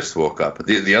 He just woke up.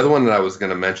 The other one that I was going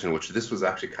to mention, which this was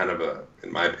actually kind of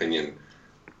in my opinion,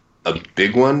 a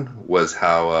big one, was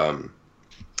how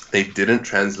they didn't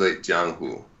translate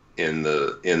Jianghu in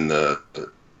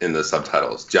the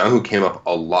subtitles. Jianghu came up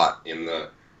a lot in the.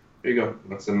 Here you go.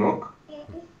 Want some milk?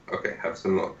 Okay, have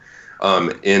some milk.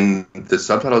 In the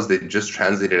subtitles, they just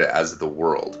translated it as the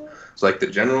world. So, like, the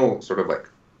general sort of, like,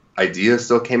 idea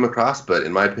still came across, but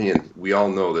in my opinion, we all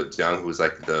know that Jianghu is,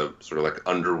 like, the sort of, like,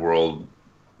 underworld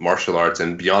martial arts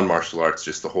and beyond martial arts,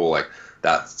 just the whole, like,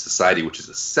 that society, which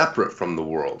is separate from the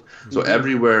world. Mm-hmm. So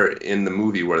everywhere in the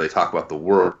movie where they talk about the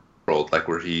world, like,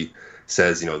 where he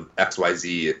says,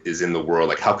 XYZ is in the world.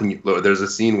 Like, how can you? There's a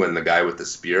scene when the guy with the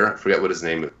spear, I forget what his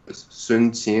name is,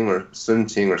 Sun Qing or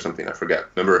something. I forget.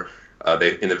 Remember,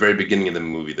 they in the very beginning of the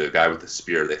movie, the guy with the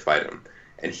spear, they fight him,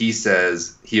 and he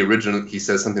says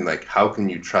something like, "How can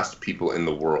you trust people in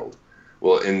the world?"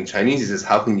 Well, in Chinese, he says,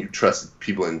 "How can you trust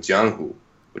people in Jianghu?"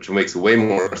 Which makes way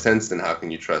more sense than "How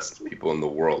can you trust people in the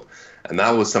world?" And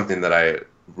that was something that I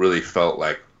really felt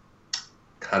like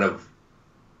kind of.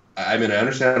 I mean, I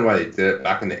understand why they did it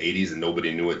back in the 80s and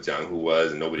nobody knew what Jianghu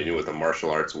was and nobody knew what the martial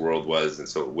arts world was, and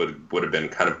so it would have been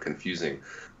kind of confusing.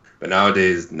 But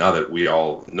nowadays, now that we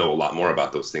all know a lot more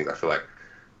about those things, I feel like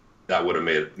that would have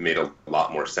made a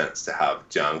lot more sense to have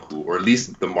Jianghu, or at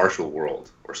least the martial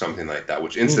world, or something like that,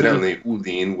 which incidentally,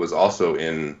 Wulin was also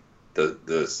in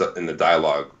the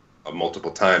dialogue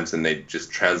multiple times, and they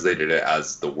just translated it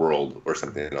as the world or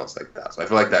something else like that. So I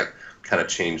feel like that kind of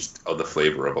changed the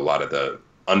flavor of a lot of the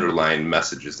underlying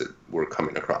messages that were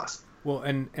coming across. Well,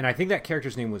 and I think that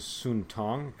character's name was Sun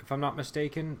Tong, if I'm not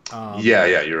mistaken.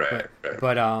 Yeah, you're right.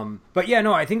 But yeah,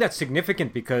 no, I think that's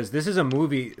significant because this is a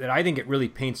movie that I think it really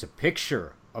paints a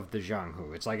picture of the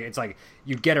Jianghu. It's like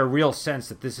you get a real sense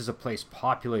that this is a place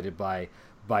populated by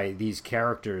these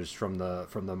characters from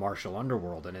the martial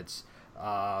underworld, and it's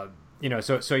so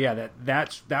yeah,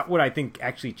 that would I think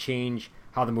actually change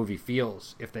how the movie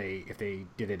feels if they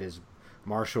did it as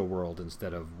martial world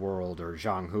instead of world or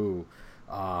Jianghu.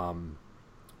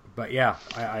 But yeah,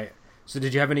 so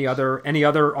did you have any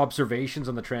other observations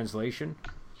on the translation?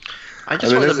 I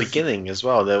just thought at the beginning as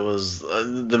well. There was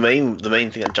the main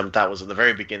thing that jumped out was at the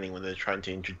very beginning when they were trying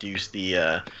to introduce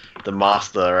the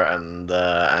master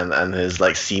and his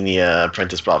like senior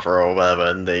apprentice brother or whatever,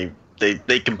 and they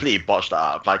completely botched that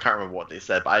up. I can't remember what they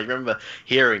said, but I remember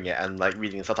hearing it and like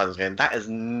reading the subtitles going, that is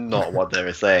not what they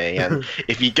were saying. And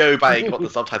if you go by what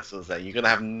the subtitles are saying, you're going to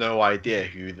have no idea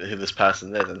who this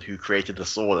person is and who created the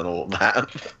sword and all of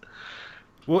that.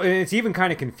 Well, and it's even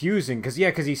kind of confusing because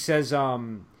he says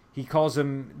he calls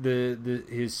him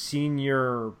his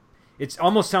senior. It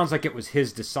almost sounds like it was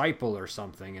his disciple or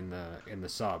something in the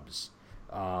subs.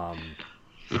 Well,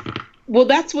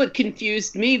 that's what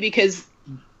confused me because.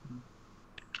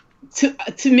 To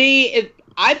me,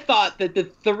 I thought that the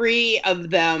three of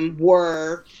them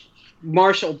were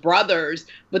Marshall brothers,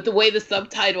 but the way the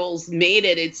subtitles made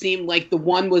it, it seemed like the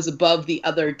one was above the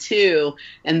other two,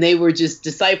 and they were just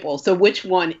disciples. So which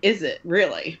one is it,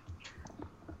 really?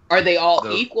 Are they all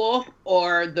equal,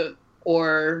 or the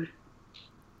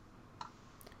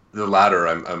latter?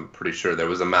 I'm pretty sure there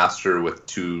was a master with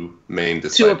two main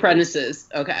disciples. Two apprentices.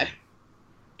 Okay.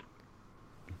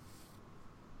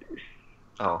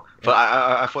 Oh, but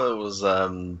I thought it was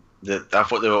I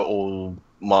thought they were all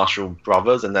Marshall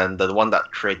brothers, and then the one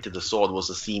that created the sword was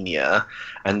the senior,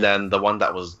 and then the one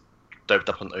that was doped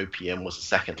up on opium was the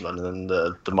second one, and then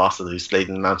the master who stayed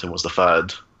in the mountain was the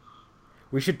third.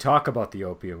 We should talk about the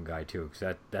opium guy too,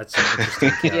 because that's an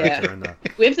interesting character.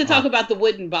 Yeah. We have to talk about the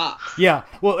wooden box. Yeah,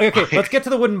 well, okay, let's get to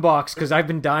the wooden box, because I've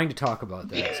been dying to talk about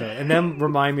that. So, and then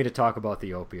remind me to talk about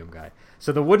the opium guy.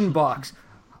 So the wooden box,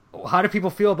 how do people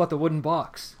feel about the wooden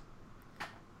box?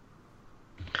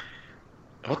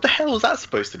 What the hell is that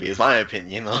supposed to be? Is my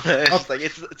opinion on it. It's like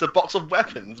it's a box of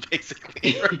weapons,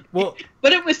 basically. Right? Well,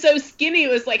 but it was so skinny.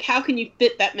 It was like, how can you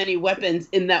fit that many weapons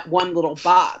in that one little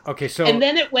box? Okay, so and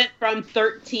then it went from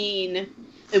 13.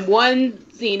 In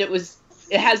one scene,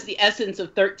 it has the essence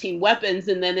of 13 weapons,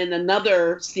 and then in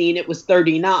another scene, it was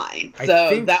 39.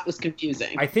 So that was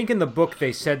confusing. I think in the book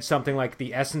they said something like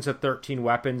the essence of 13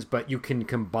 weapons, but you can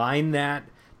combine that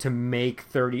to make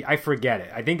 30. I forget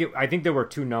it. I think there were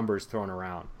two numbers thrown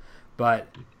around, but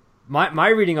my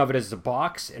reading of it is a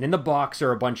box, and in the box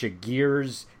are a bunch of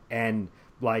gears and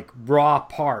like raw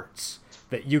parts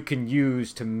that you can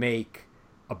use to make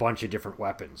a bunch of different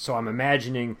weapons. So I'm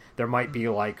imagining there might be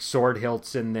like sword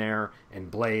hilts in there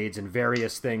and blades and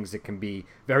various things that can be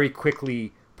very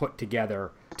quickly put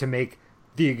together to make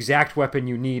the exact weapon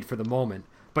you need for the moment,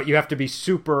 but you have to be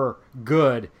super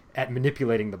good at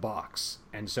manipulating the box,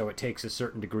 and so it takes a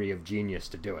certain degree of genius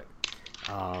to do it.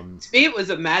 To me, it was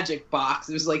a magic box.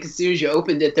 It was like as soon as you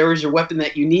opened it, there was your weapon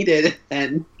that you needed,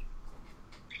 and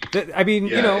I mean,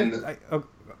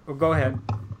 go ahead.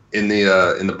 In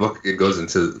the book, it goes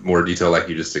into more detail, like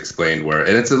you just explained, and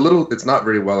it's not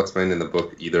very well explained in the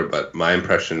book either. But my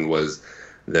impression was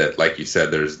that, like you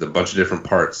said, there's a bunch of different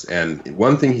parts, and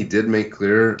one thing he did make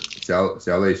clear,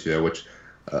 Xiao, which.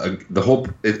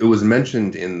 It was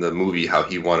mentioned in the movie how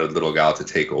he wanted Little Gal to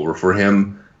take over for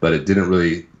him, but it didn't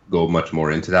really go much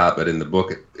more into that. But in the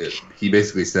book, he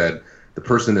basically said the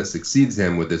person that succeeds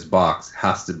him with this box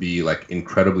has to be like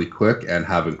incredibly quick and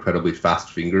have incredibly fast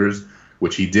fingers,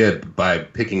 which he did by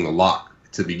picking the lock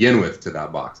to begin with to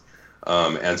that box.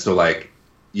 And so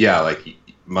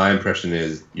my impression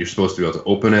is you're supposed to be able to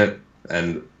open it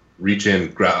and reach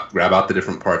in, grab out the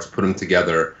different parts, put them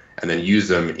together, and then use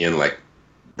them in like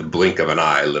the blink of an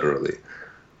eye, literally,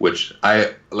 which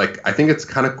I think it's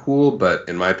kind of cool, but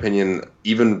in my opinion,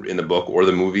 even in the book or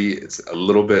the movie, it's a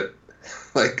little bit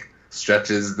like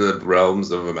stretches the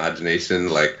realms of imagination,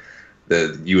 like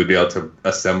that you would be able to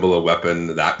assemble a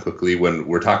weapon that quickly when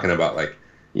we're talking about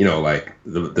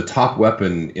the top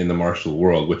weapon in the martial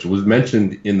world, which was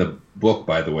mentioned in the book,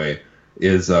 by the way,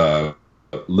 is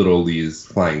Little Lee's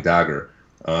flying dagger.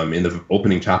 In the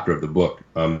opening chapter of the book,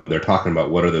 they're talking about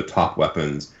what are the top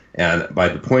weapons, and by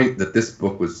the point that this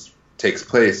book takes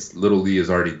place, Little Lee is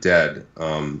already dead.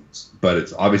 But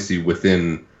it's obviously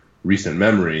within recent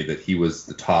memory that he was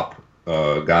the top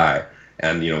guy,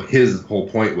 and his whole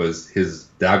point was his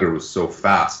dagger was so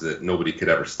fast that nobody could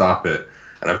ever stop it.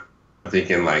 And I'm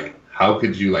thinking, like, how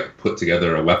could you put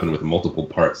together a weapon with multiple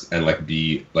parts and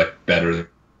be better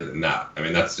than that? I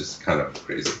mean, that's just kind of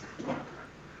crazy.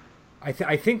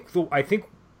 I think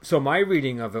so. My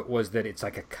reading of it was that it's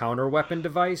like a counter weapon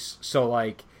device. So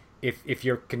if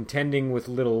you're contending with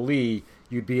Little Lee,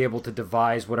 you'd be able to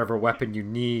devise whatever weapon you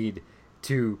need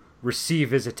to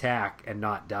receive his attack and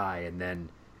not die, and then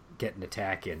get an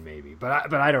attack in maybe.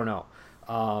 But I don't know.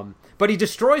 But he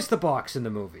destroys the box in the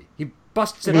movie. He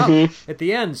busts it up at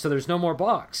the end, so there's no more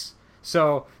box.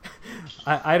 So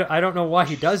I don't know why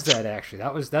he does that. Actually,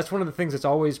 that's one of the things that's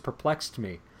always perplexed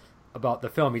me about the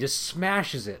film. He just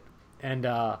smashes it, and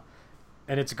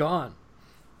it's gone.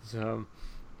 So,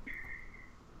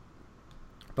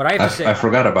 but I have to say, I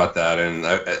forgot about that, and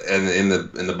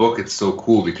in the book it's so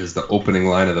cool because the opening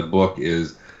line of the book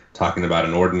is talking about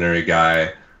an ordinary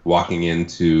guy walking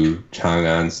into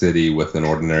Chang'an City with an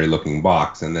ordinary looking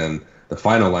box, and then the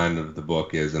final line of the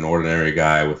book is an ordinary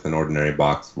guy with an ordinary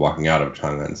box walking out of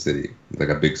Chang'an City, like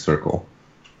a big circle.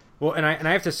 Well, and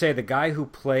I have to say, the guy who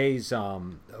plays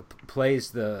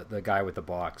the guy with the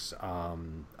box,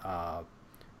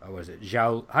 was it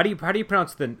Zhao? How do you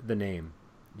pronounce the name?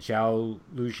 Zhao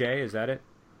Lujie, is that it?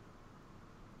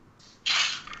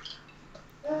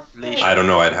 I don't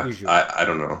know. I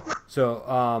don't know.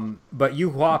 So, but Yu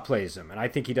Hua plays him, and I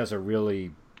think he does a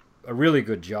really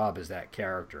good job as that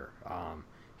character.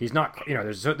 He's not,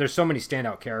 there's so many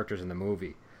standout characters in the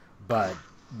movie, but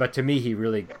to me, he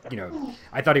really,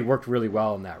 I thought he worked really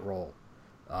well in that role.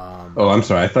 I'm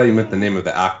sorry. I thought you meant the name of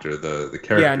the actor, the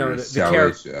character. Yeah, no, the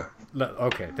character.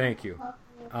 Okay, thank you.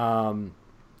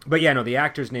 But yeah, no, the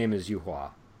actor's name is Yu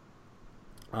Hua.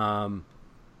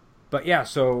 But yeah,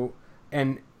 so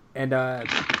and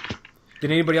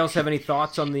Did anybody else have any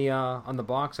thoughts on the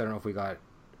box? I don't know if we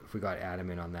got Adam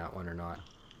in on that one or not.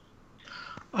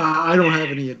 I don't have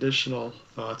any additional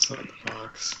thoughts on the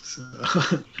box. So.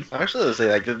 I actually would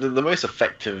say like the most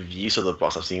effective use of the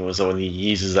box I've seen was when he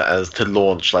uses it as to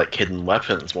launch like hidden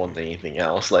weapons more than anything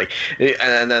else. Like,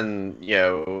 and then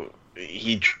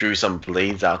he drew some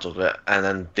blades out of it, and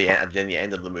then at the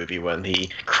end of the movie when he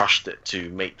crushed it to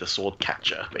make the sword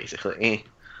catcher, basically,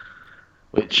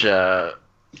 which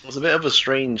was a bit of a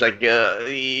strange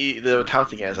they were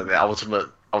touting it as like the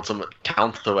ultimate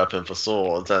counter weapon for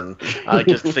swords, and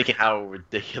just thinking how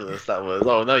ridiculous that was.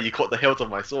 Oh no, you caught the hilt of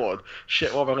my sword.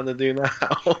 Shit, what am I gonna do now?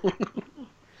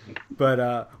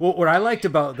 But what I liked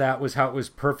about that was how it was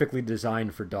perfectly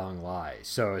designed for Dong Lai.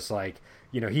 So it's like,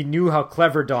 he knew how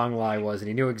clever Dong Lai was, and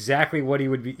he knew exactly what he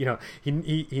would be.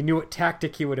 He knew what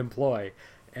tactic he would employ,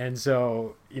 and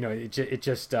so it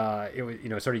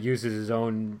was sort of uses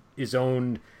his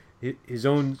own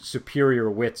superior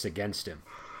wits against him.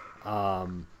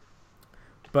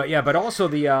 But also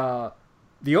the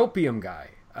opium guy.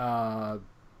 I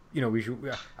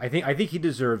think he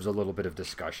deserves a little bit of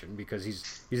discussion because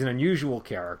he's an unusual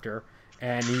character,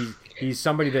 and he's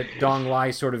somebody that Dong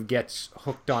Lai sort of gets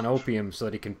hooked on opium so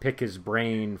that he can pick his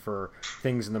brain for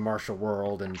things in the martial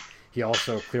world, and he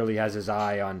also clearly has his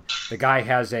eye on the guy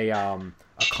has a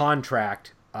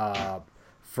contract for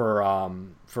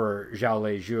Zhao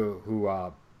Leizhu, who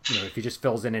if he just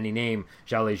fills in any name,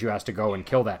 Zhao Leizhu has to go and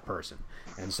kill that person.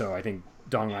 And so I think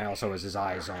Dong Lai also has his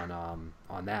eyes on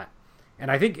that. And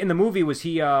I think in the movie was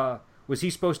he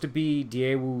supposed to be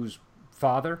Daewoo's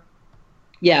father?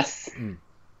 Yes.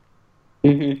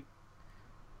 Mm-hmm.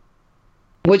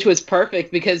 Which was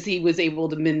perfect because he was able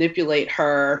to manipulate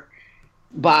her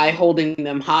by holding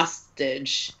them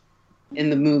hostage in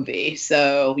the movie.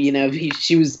 So,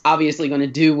 she was obviously going to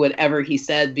do whatever he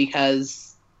said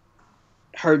because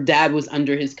her dad was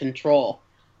under his control.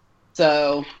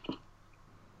 So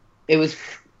it was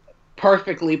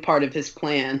perfectly part of his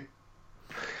plan.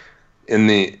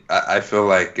 I feel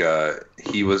like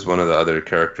he was one of the other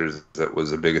characters that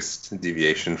was the biggest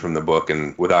deviation from the book,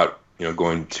 and without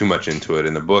going too much into it,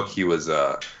 in the book he was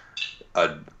a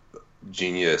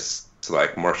genius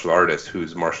like martial artist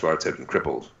whose martial arts had been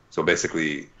crippled. So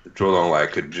basically, Zhou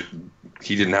Donglai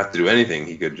he didn't have to do anything.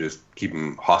 He could just keep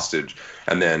him hostage,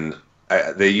 and then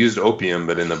they used opium,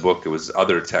 but in the book it was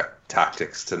other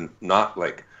tactics to not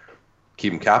like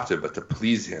keep him captive, but to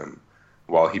please him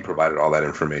while he provided all that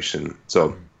information.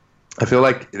 So I feel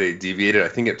like they deviated. I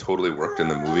think it totally worked in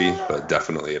the movie, but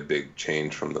definitely a big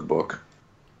change from the book.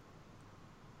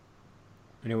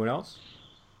 Anyone else?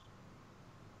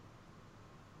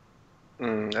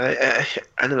 I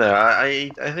don't know.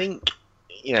 I think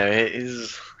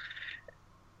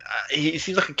he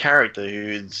seems like a character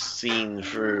who's seen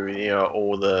through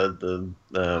all the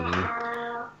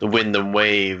wind and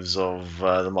waves of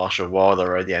the martial world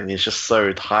already, and he's just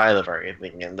so tired of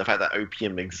everything. And the fact that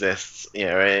opium exists,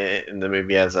 in the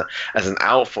movie as an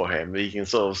out for him, you can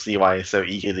sort of see why he's so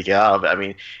eager to get out of it. I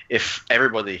mean, if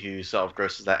everybody who sort of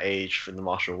grows to that age from the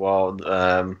martial world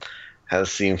has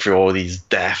seen through all these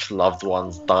death, loved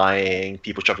ones dying,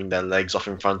 people chopping their legs off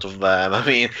in front of them. I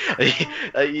mean,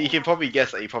 you can probably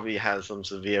guess that he probably has some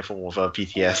severe form of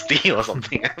PTSD or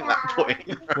something at that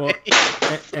point. Right? Well,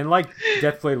 and like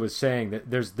Deathblade was saying, that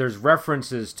there's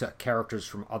references to characters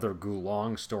from other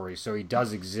Gulong stories, so he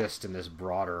does exist in this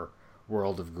broader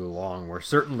world of Gulong, where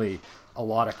certainly a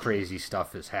lot of crazy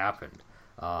stuff has happened.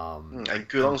 And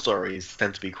Gulong stories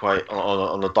tend to be quite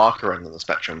on the darker end of the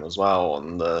spectrum as well,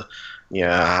 on the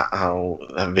how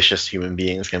vicious human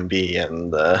beings can be,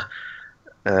 and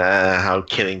how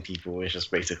killing people is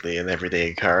just basically an everyday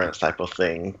occurrence type of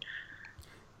thing.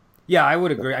 Yeah, I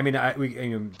would agree. I mean,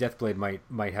 Deathblade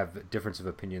might have a difference of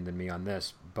opinion than me on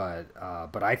this, but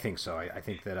I think so. I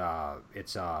think that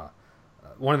it's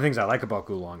one of the things I like about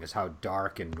Gulong is how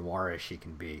dark and noirish he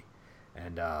can be,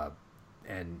 and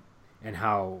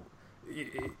how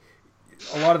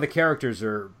a lot of the characters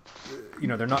are,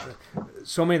 they're not.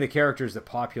 So many of the characters that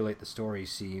populate the story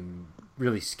seem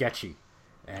really sketchy,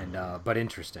 and but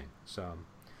interesting. So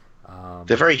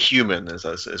they're very human, is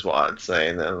what I'd say,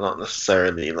 and they're not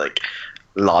necessarily like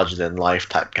larger than life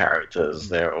type characters.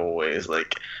 They're always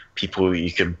like people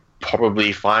you could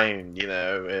probably find,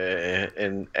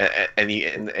 in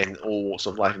all walks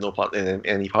of life, in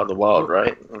any part of the world,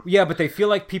 right? Yeah, but they feel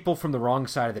like people from the wrong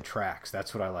side of the tracks.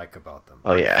 That's what I like about them.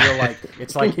 Oh yeah, I feel like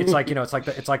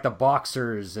it's like the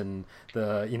boxers and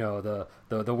the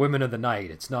women of the night.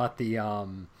 It's not the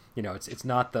it's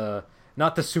not the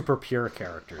super pure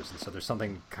characters, and so there's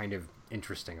something kind of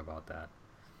interesting about that.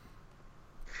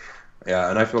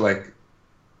 Yeah, and I feel like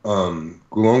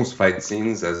Gulong's fight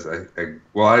scenes, I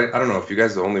don't know if you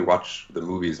guys only watch the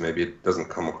movies, maybe it doesn't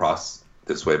come across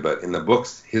this way, but in the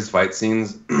books, his fight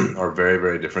scenes are very,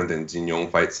 very different than Jin Yong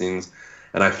fight scenes.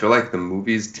 And I feel like the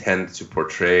movies tend to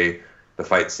portray the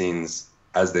fight scenes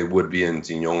as they would be in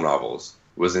Jin Yong novels.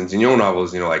 Was in Jin Yong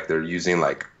novels, like they're using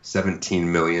like 17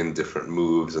 million different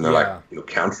moves and they're like,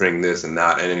 countering this and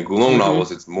that. And in Gulong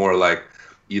novels, it's more like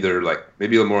either like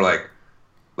maybe more like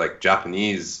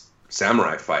Japanese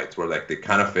samurai fights where like they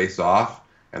kind of face off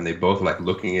and they both like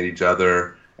looking at each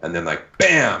other and then like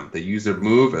bam, they use their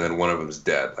move and then one of them's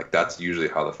dead. Like that's usually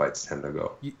how the fights tend to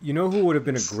go. You know who would have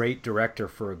been a great director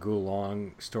for a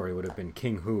Gulong story would have been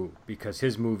King Hu, because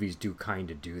his movies do kind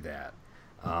of do that.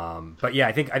 But yeah,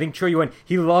 I think Cho Yuen,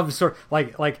 he loves sort of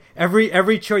like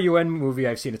every Cho Yuen movie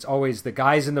I've seen, it's always the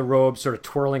guys in the robes sort of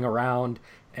twirling around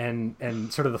and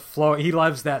sort of the flow. He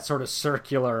loves that sort of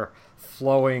circular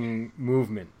flowing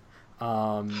movement.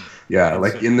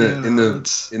 Like in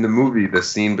the movie, the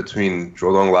scene between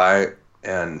Zhou Donglai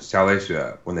and Xiao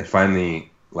Leixue when they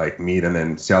finally like meet and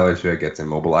then Xiao Leixue gets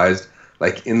immobilized.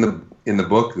 Like in the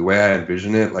book, the way I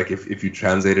envision it, like if you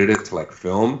translated it to like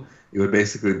film, it would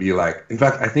basically be like, in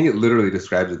fact, I think it literally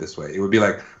describes it this way. It would be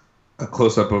like a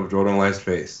close-up of Zhou Donglai's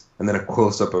face, and then a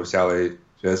close-up of Xiao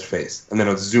Leixue's face, and then it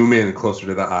would zoom in closer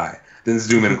to the eye, then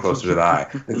zoom in closer to the eye,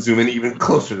 then zoom in even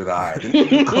closer to the eye, then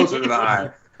even closer to the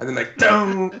eye, and then like,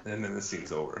 dong, and then the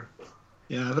scene's over.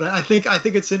 Yeah, but I think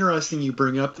it's interesting you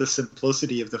bring up the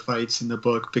simplicity of the fights in the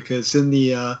book, because in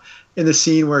the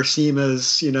scene where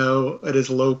Sima's, at his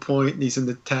low point and he's in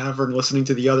the tavern listening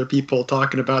to the other people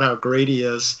talking about how great he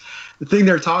is, the thing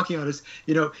they're talking about is,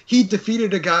 he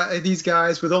defeated these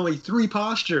guys with only 3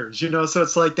 postures, so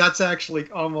it's like that's actually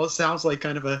almost sounds like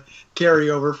kind of a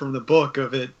carryover from the book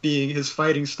of it being his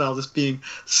fighting style just being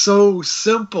so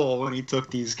simple when he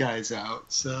took these guys out.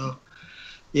 So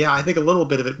yeah, I think a little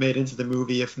bit of it made into the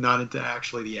movie, if not into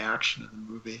actually the action of the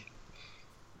movie.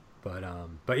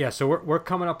 But yeah, so we're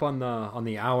coming up on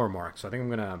the hour mark, so I think I'm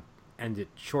gonna end it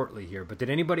shortly here. But did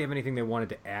anybody have anything they wanted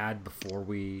to add before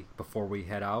we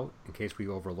head out, in case we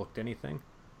overlooked anything?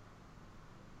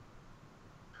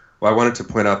 Well, I wanted to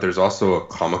point out there's also a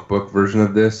comic book version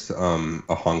of this,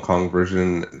 a Hong Kong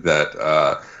version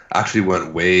that actually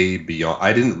went way beyond.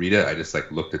 I didn't read it. I just like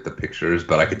looked at the pictures,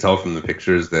 but I could tell from the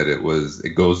pictures that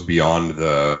it goes beyond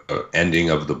the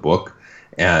ending of the book.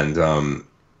 And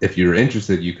if you're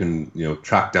interested, you can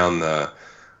track down the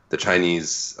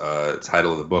Chinese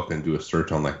title of the book and do a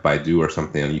search on like Baidu or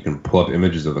something, and you can pull up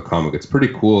images of the comic. It's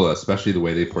pretty cool, especially the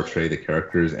way they portray the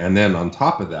characters. And then on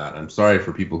top of that, I'm sorry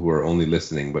for people who are only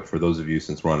listening, but for those of you,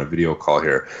 since we're on a video call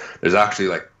here, there's actually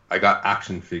like I got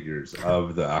action figures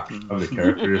of the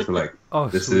characters. So like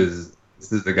this is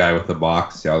the guy with the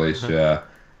box, Xiao Leixue,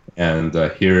 and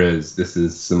this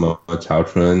is Sima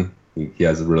Chaochun. He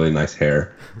has a really nice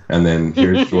hair. And then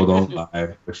here's Zhou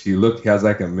Donglai, which he has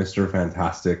like a Mr.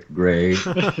 Fantastic gray,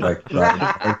 like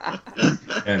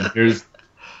and here's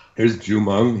Zhu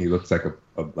Meng. He looks like a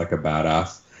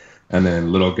badass. And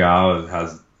then little Gao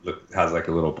has like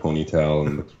a little ponytail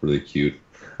and looks really cute.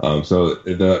 So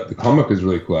the comic is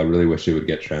really cool. I really wish it would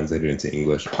get translated into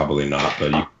English. Probably not,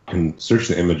 but you can search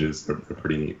the images. They're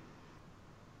pretty neat.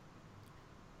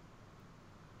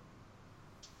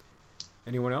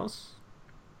 Anyone else?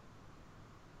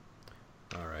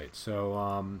 All right,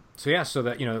 so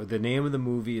that the name of the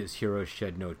movie is Heroes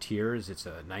Shed No Tears. It's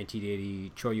a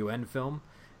 1980 Cho Yuen film,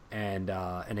 and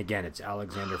again, it's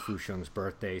Alexander Fusheng's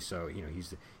birthday, so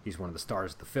he's one of the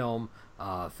stars of the film.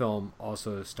 Film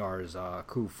also stars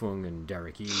Ku Feng and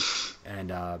Derek Yee,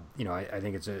 and I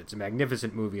think it's a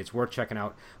magnificent movie. It's worth checking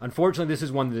out. Unfortunately, this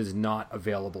is one that is not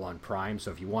available on Prime,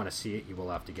 so if you want to see it, you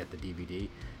will have to get the DVD.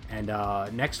 And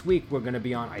next week we're going to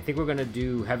be on. I think we're going to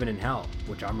do Heaven and Hell,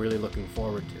 which I'm really looking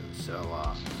forward to. So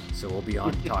we'll be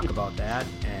on to talk about that.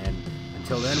 And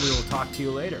until then, we will talk to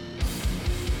you later.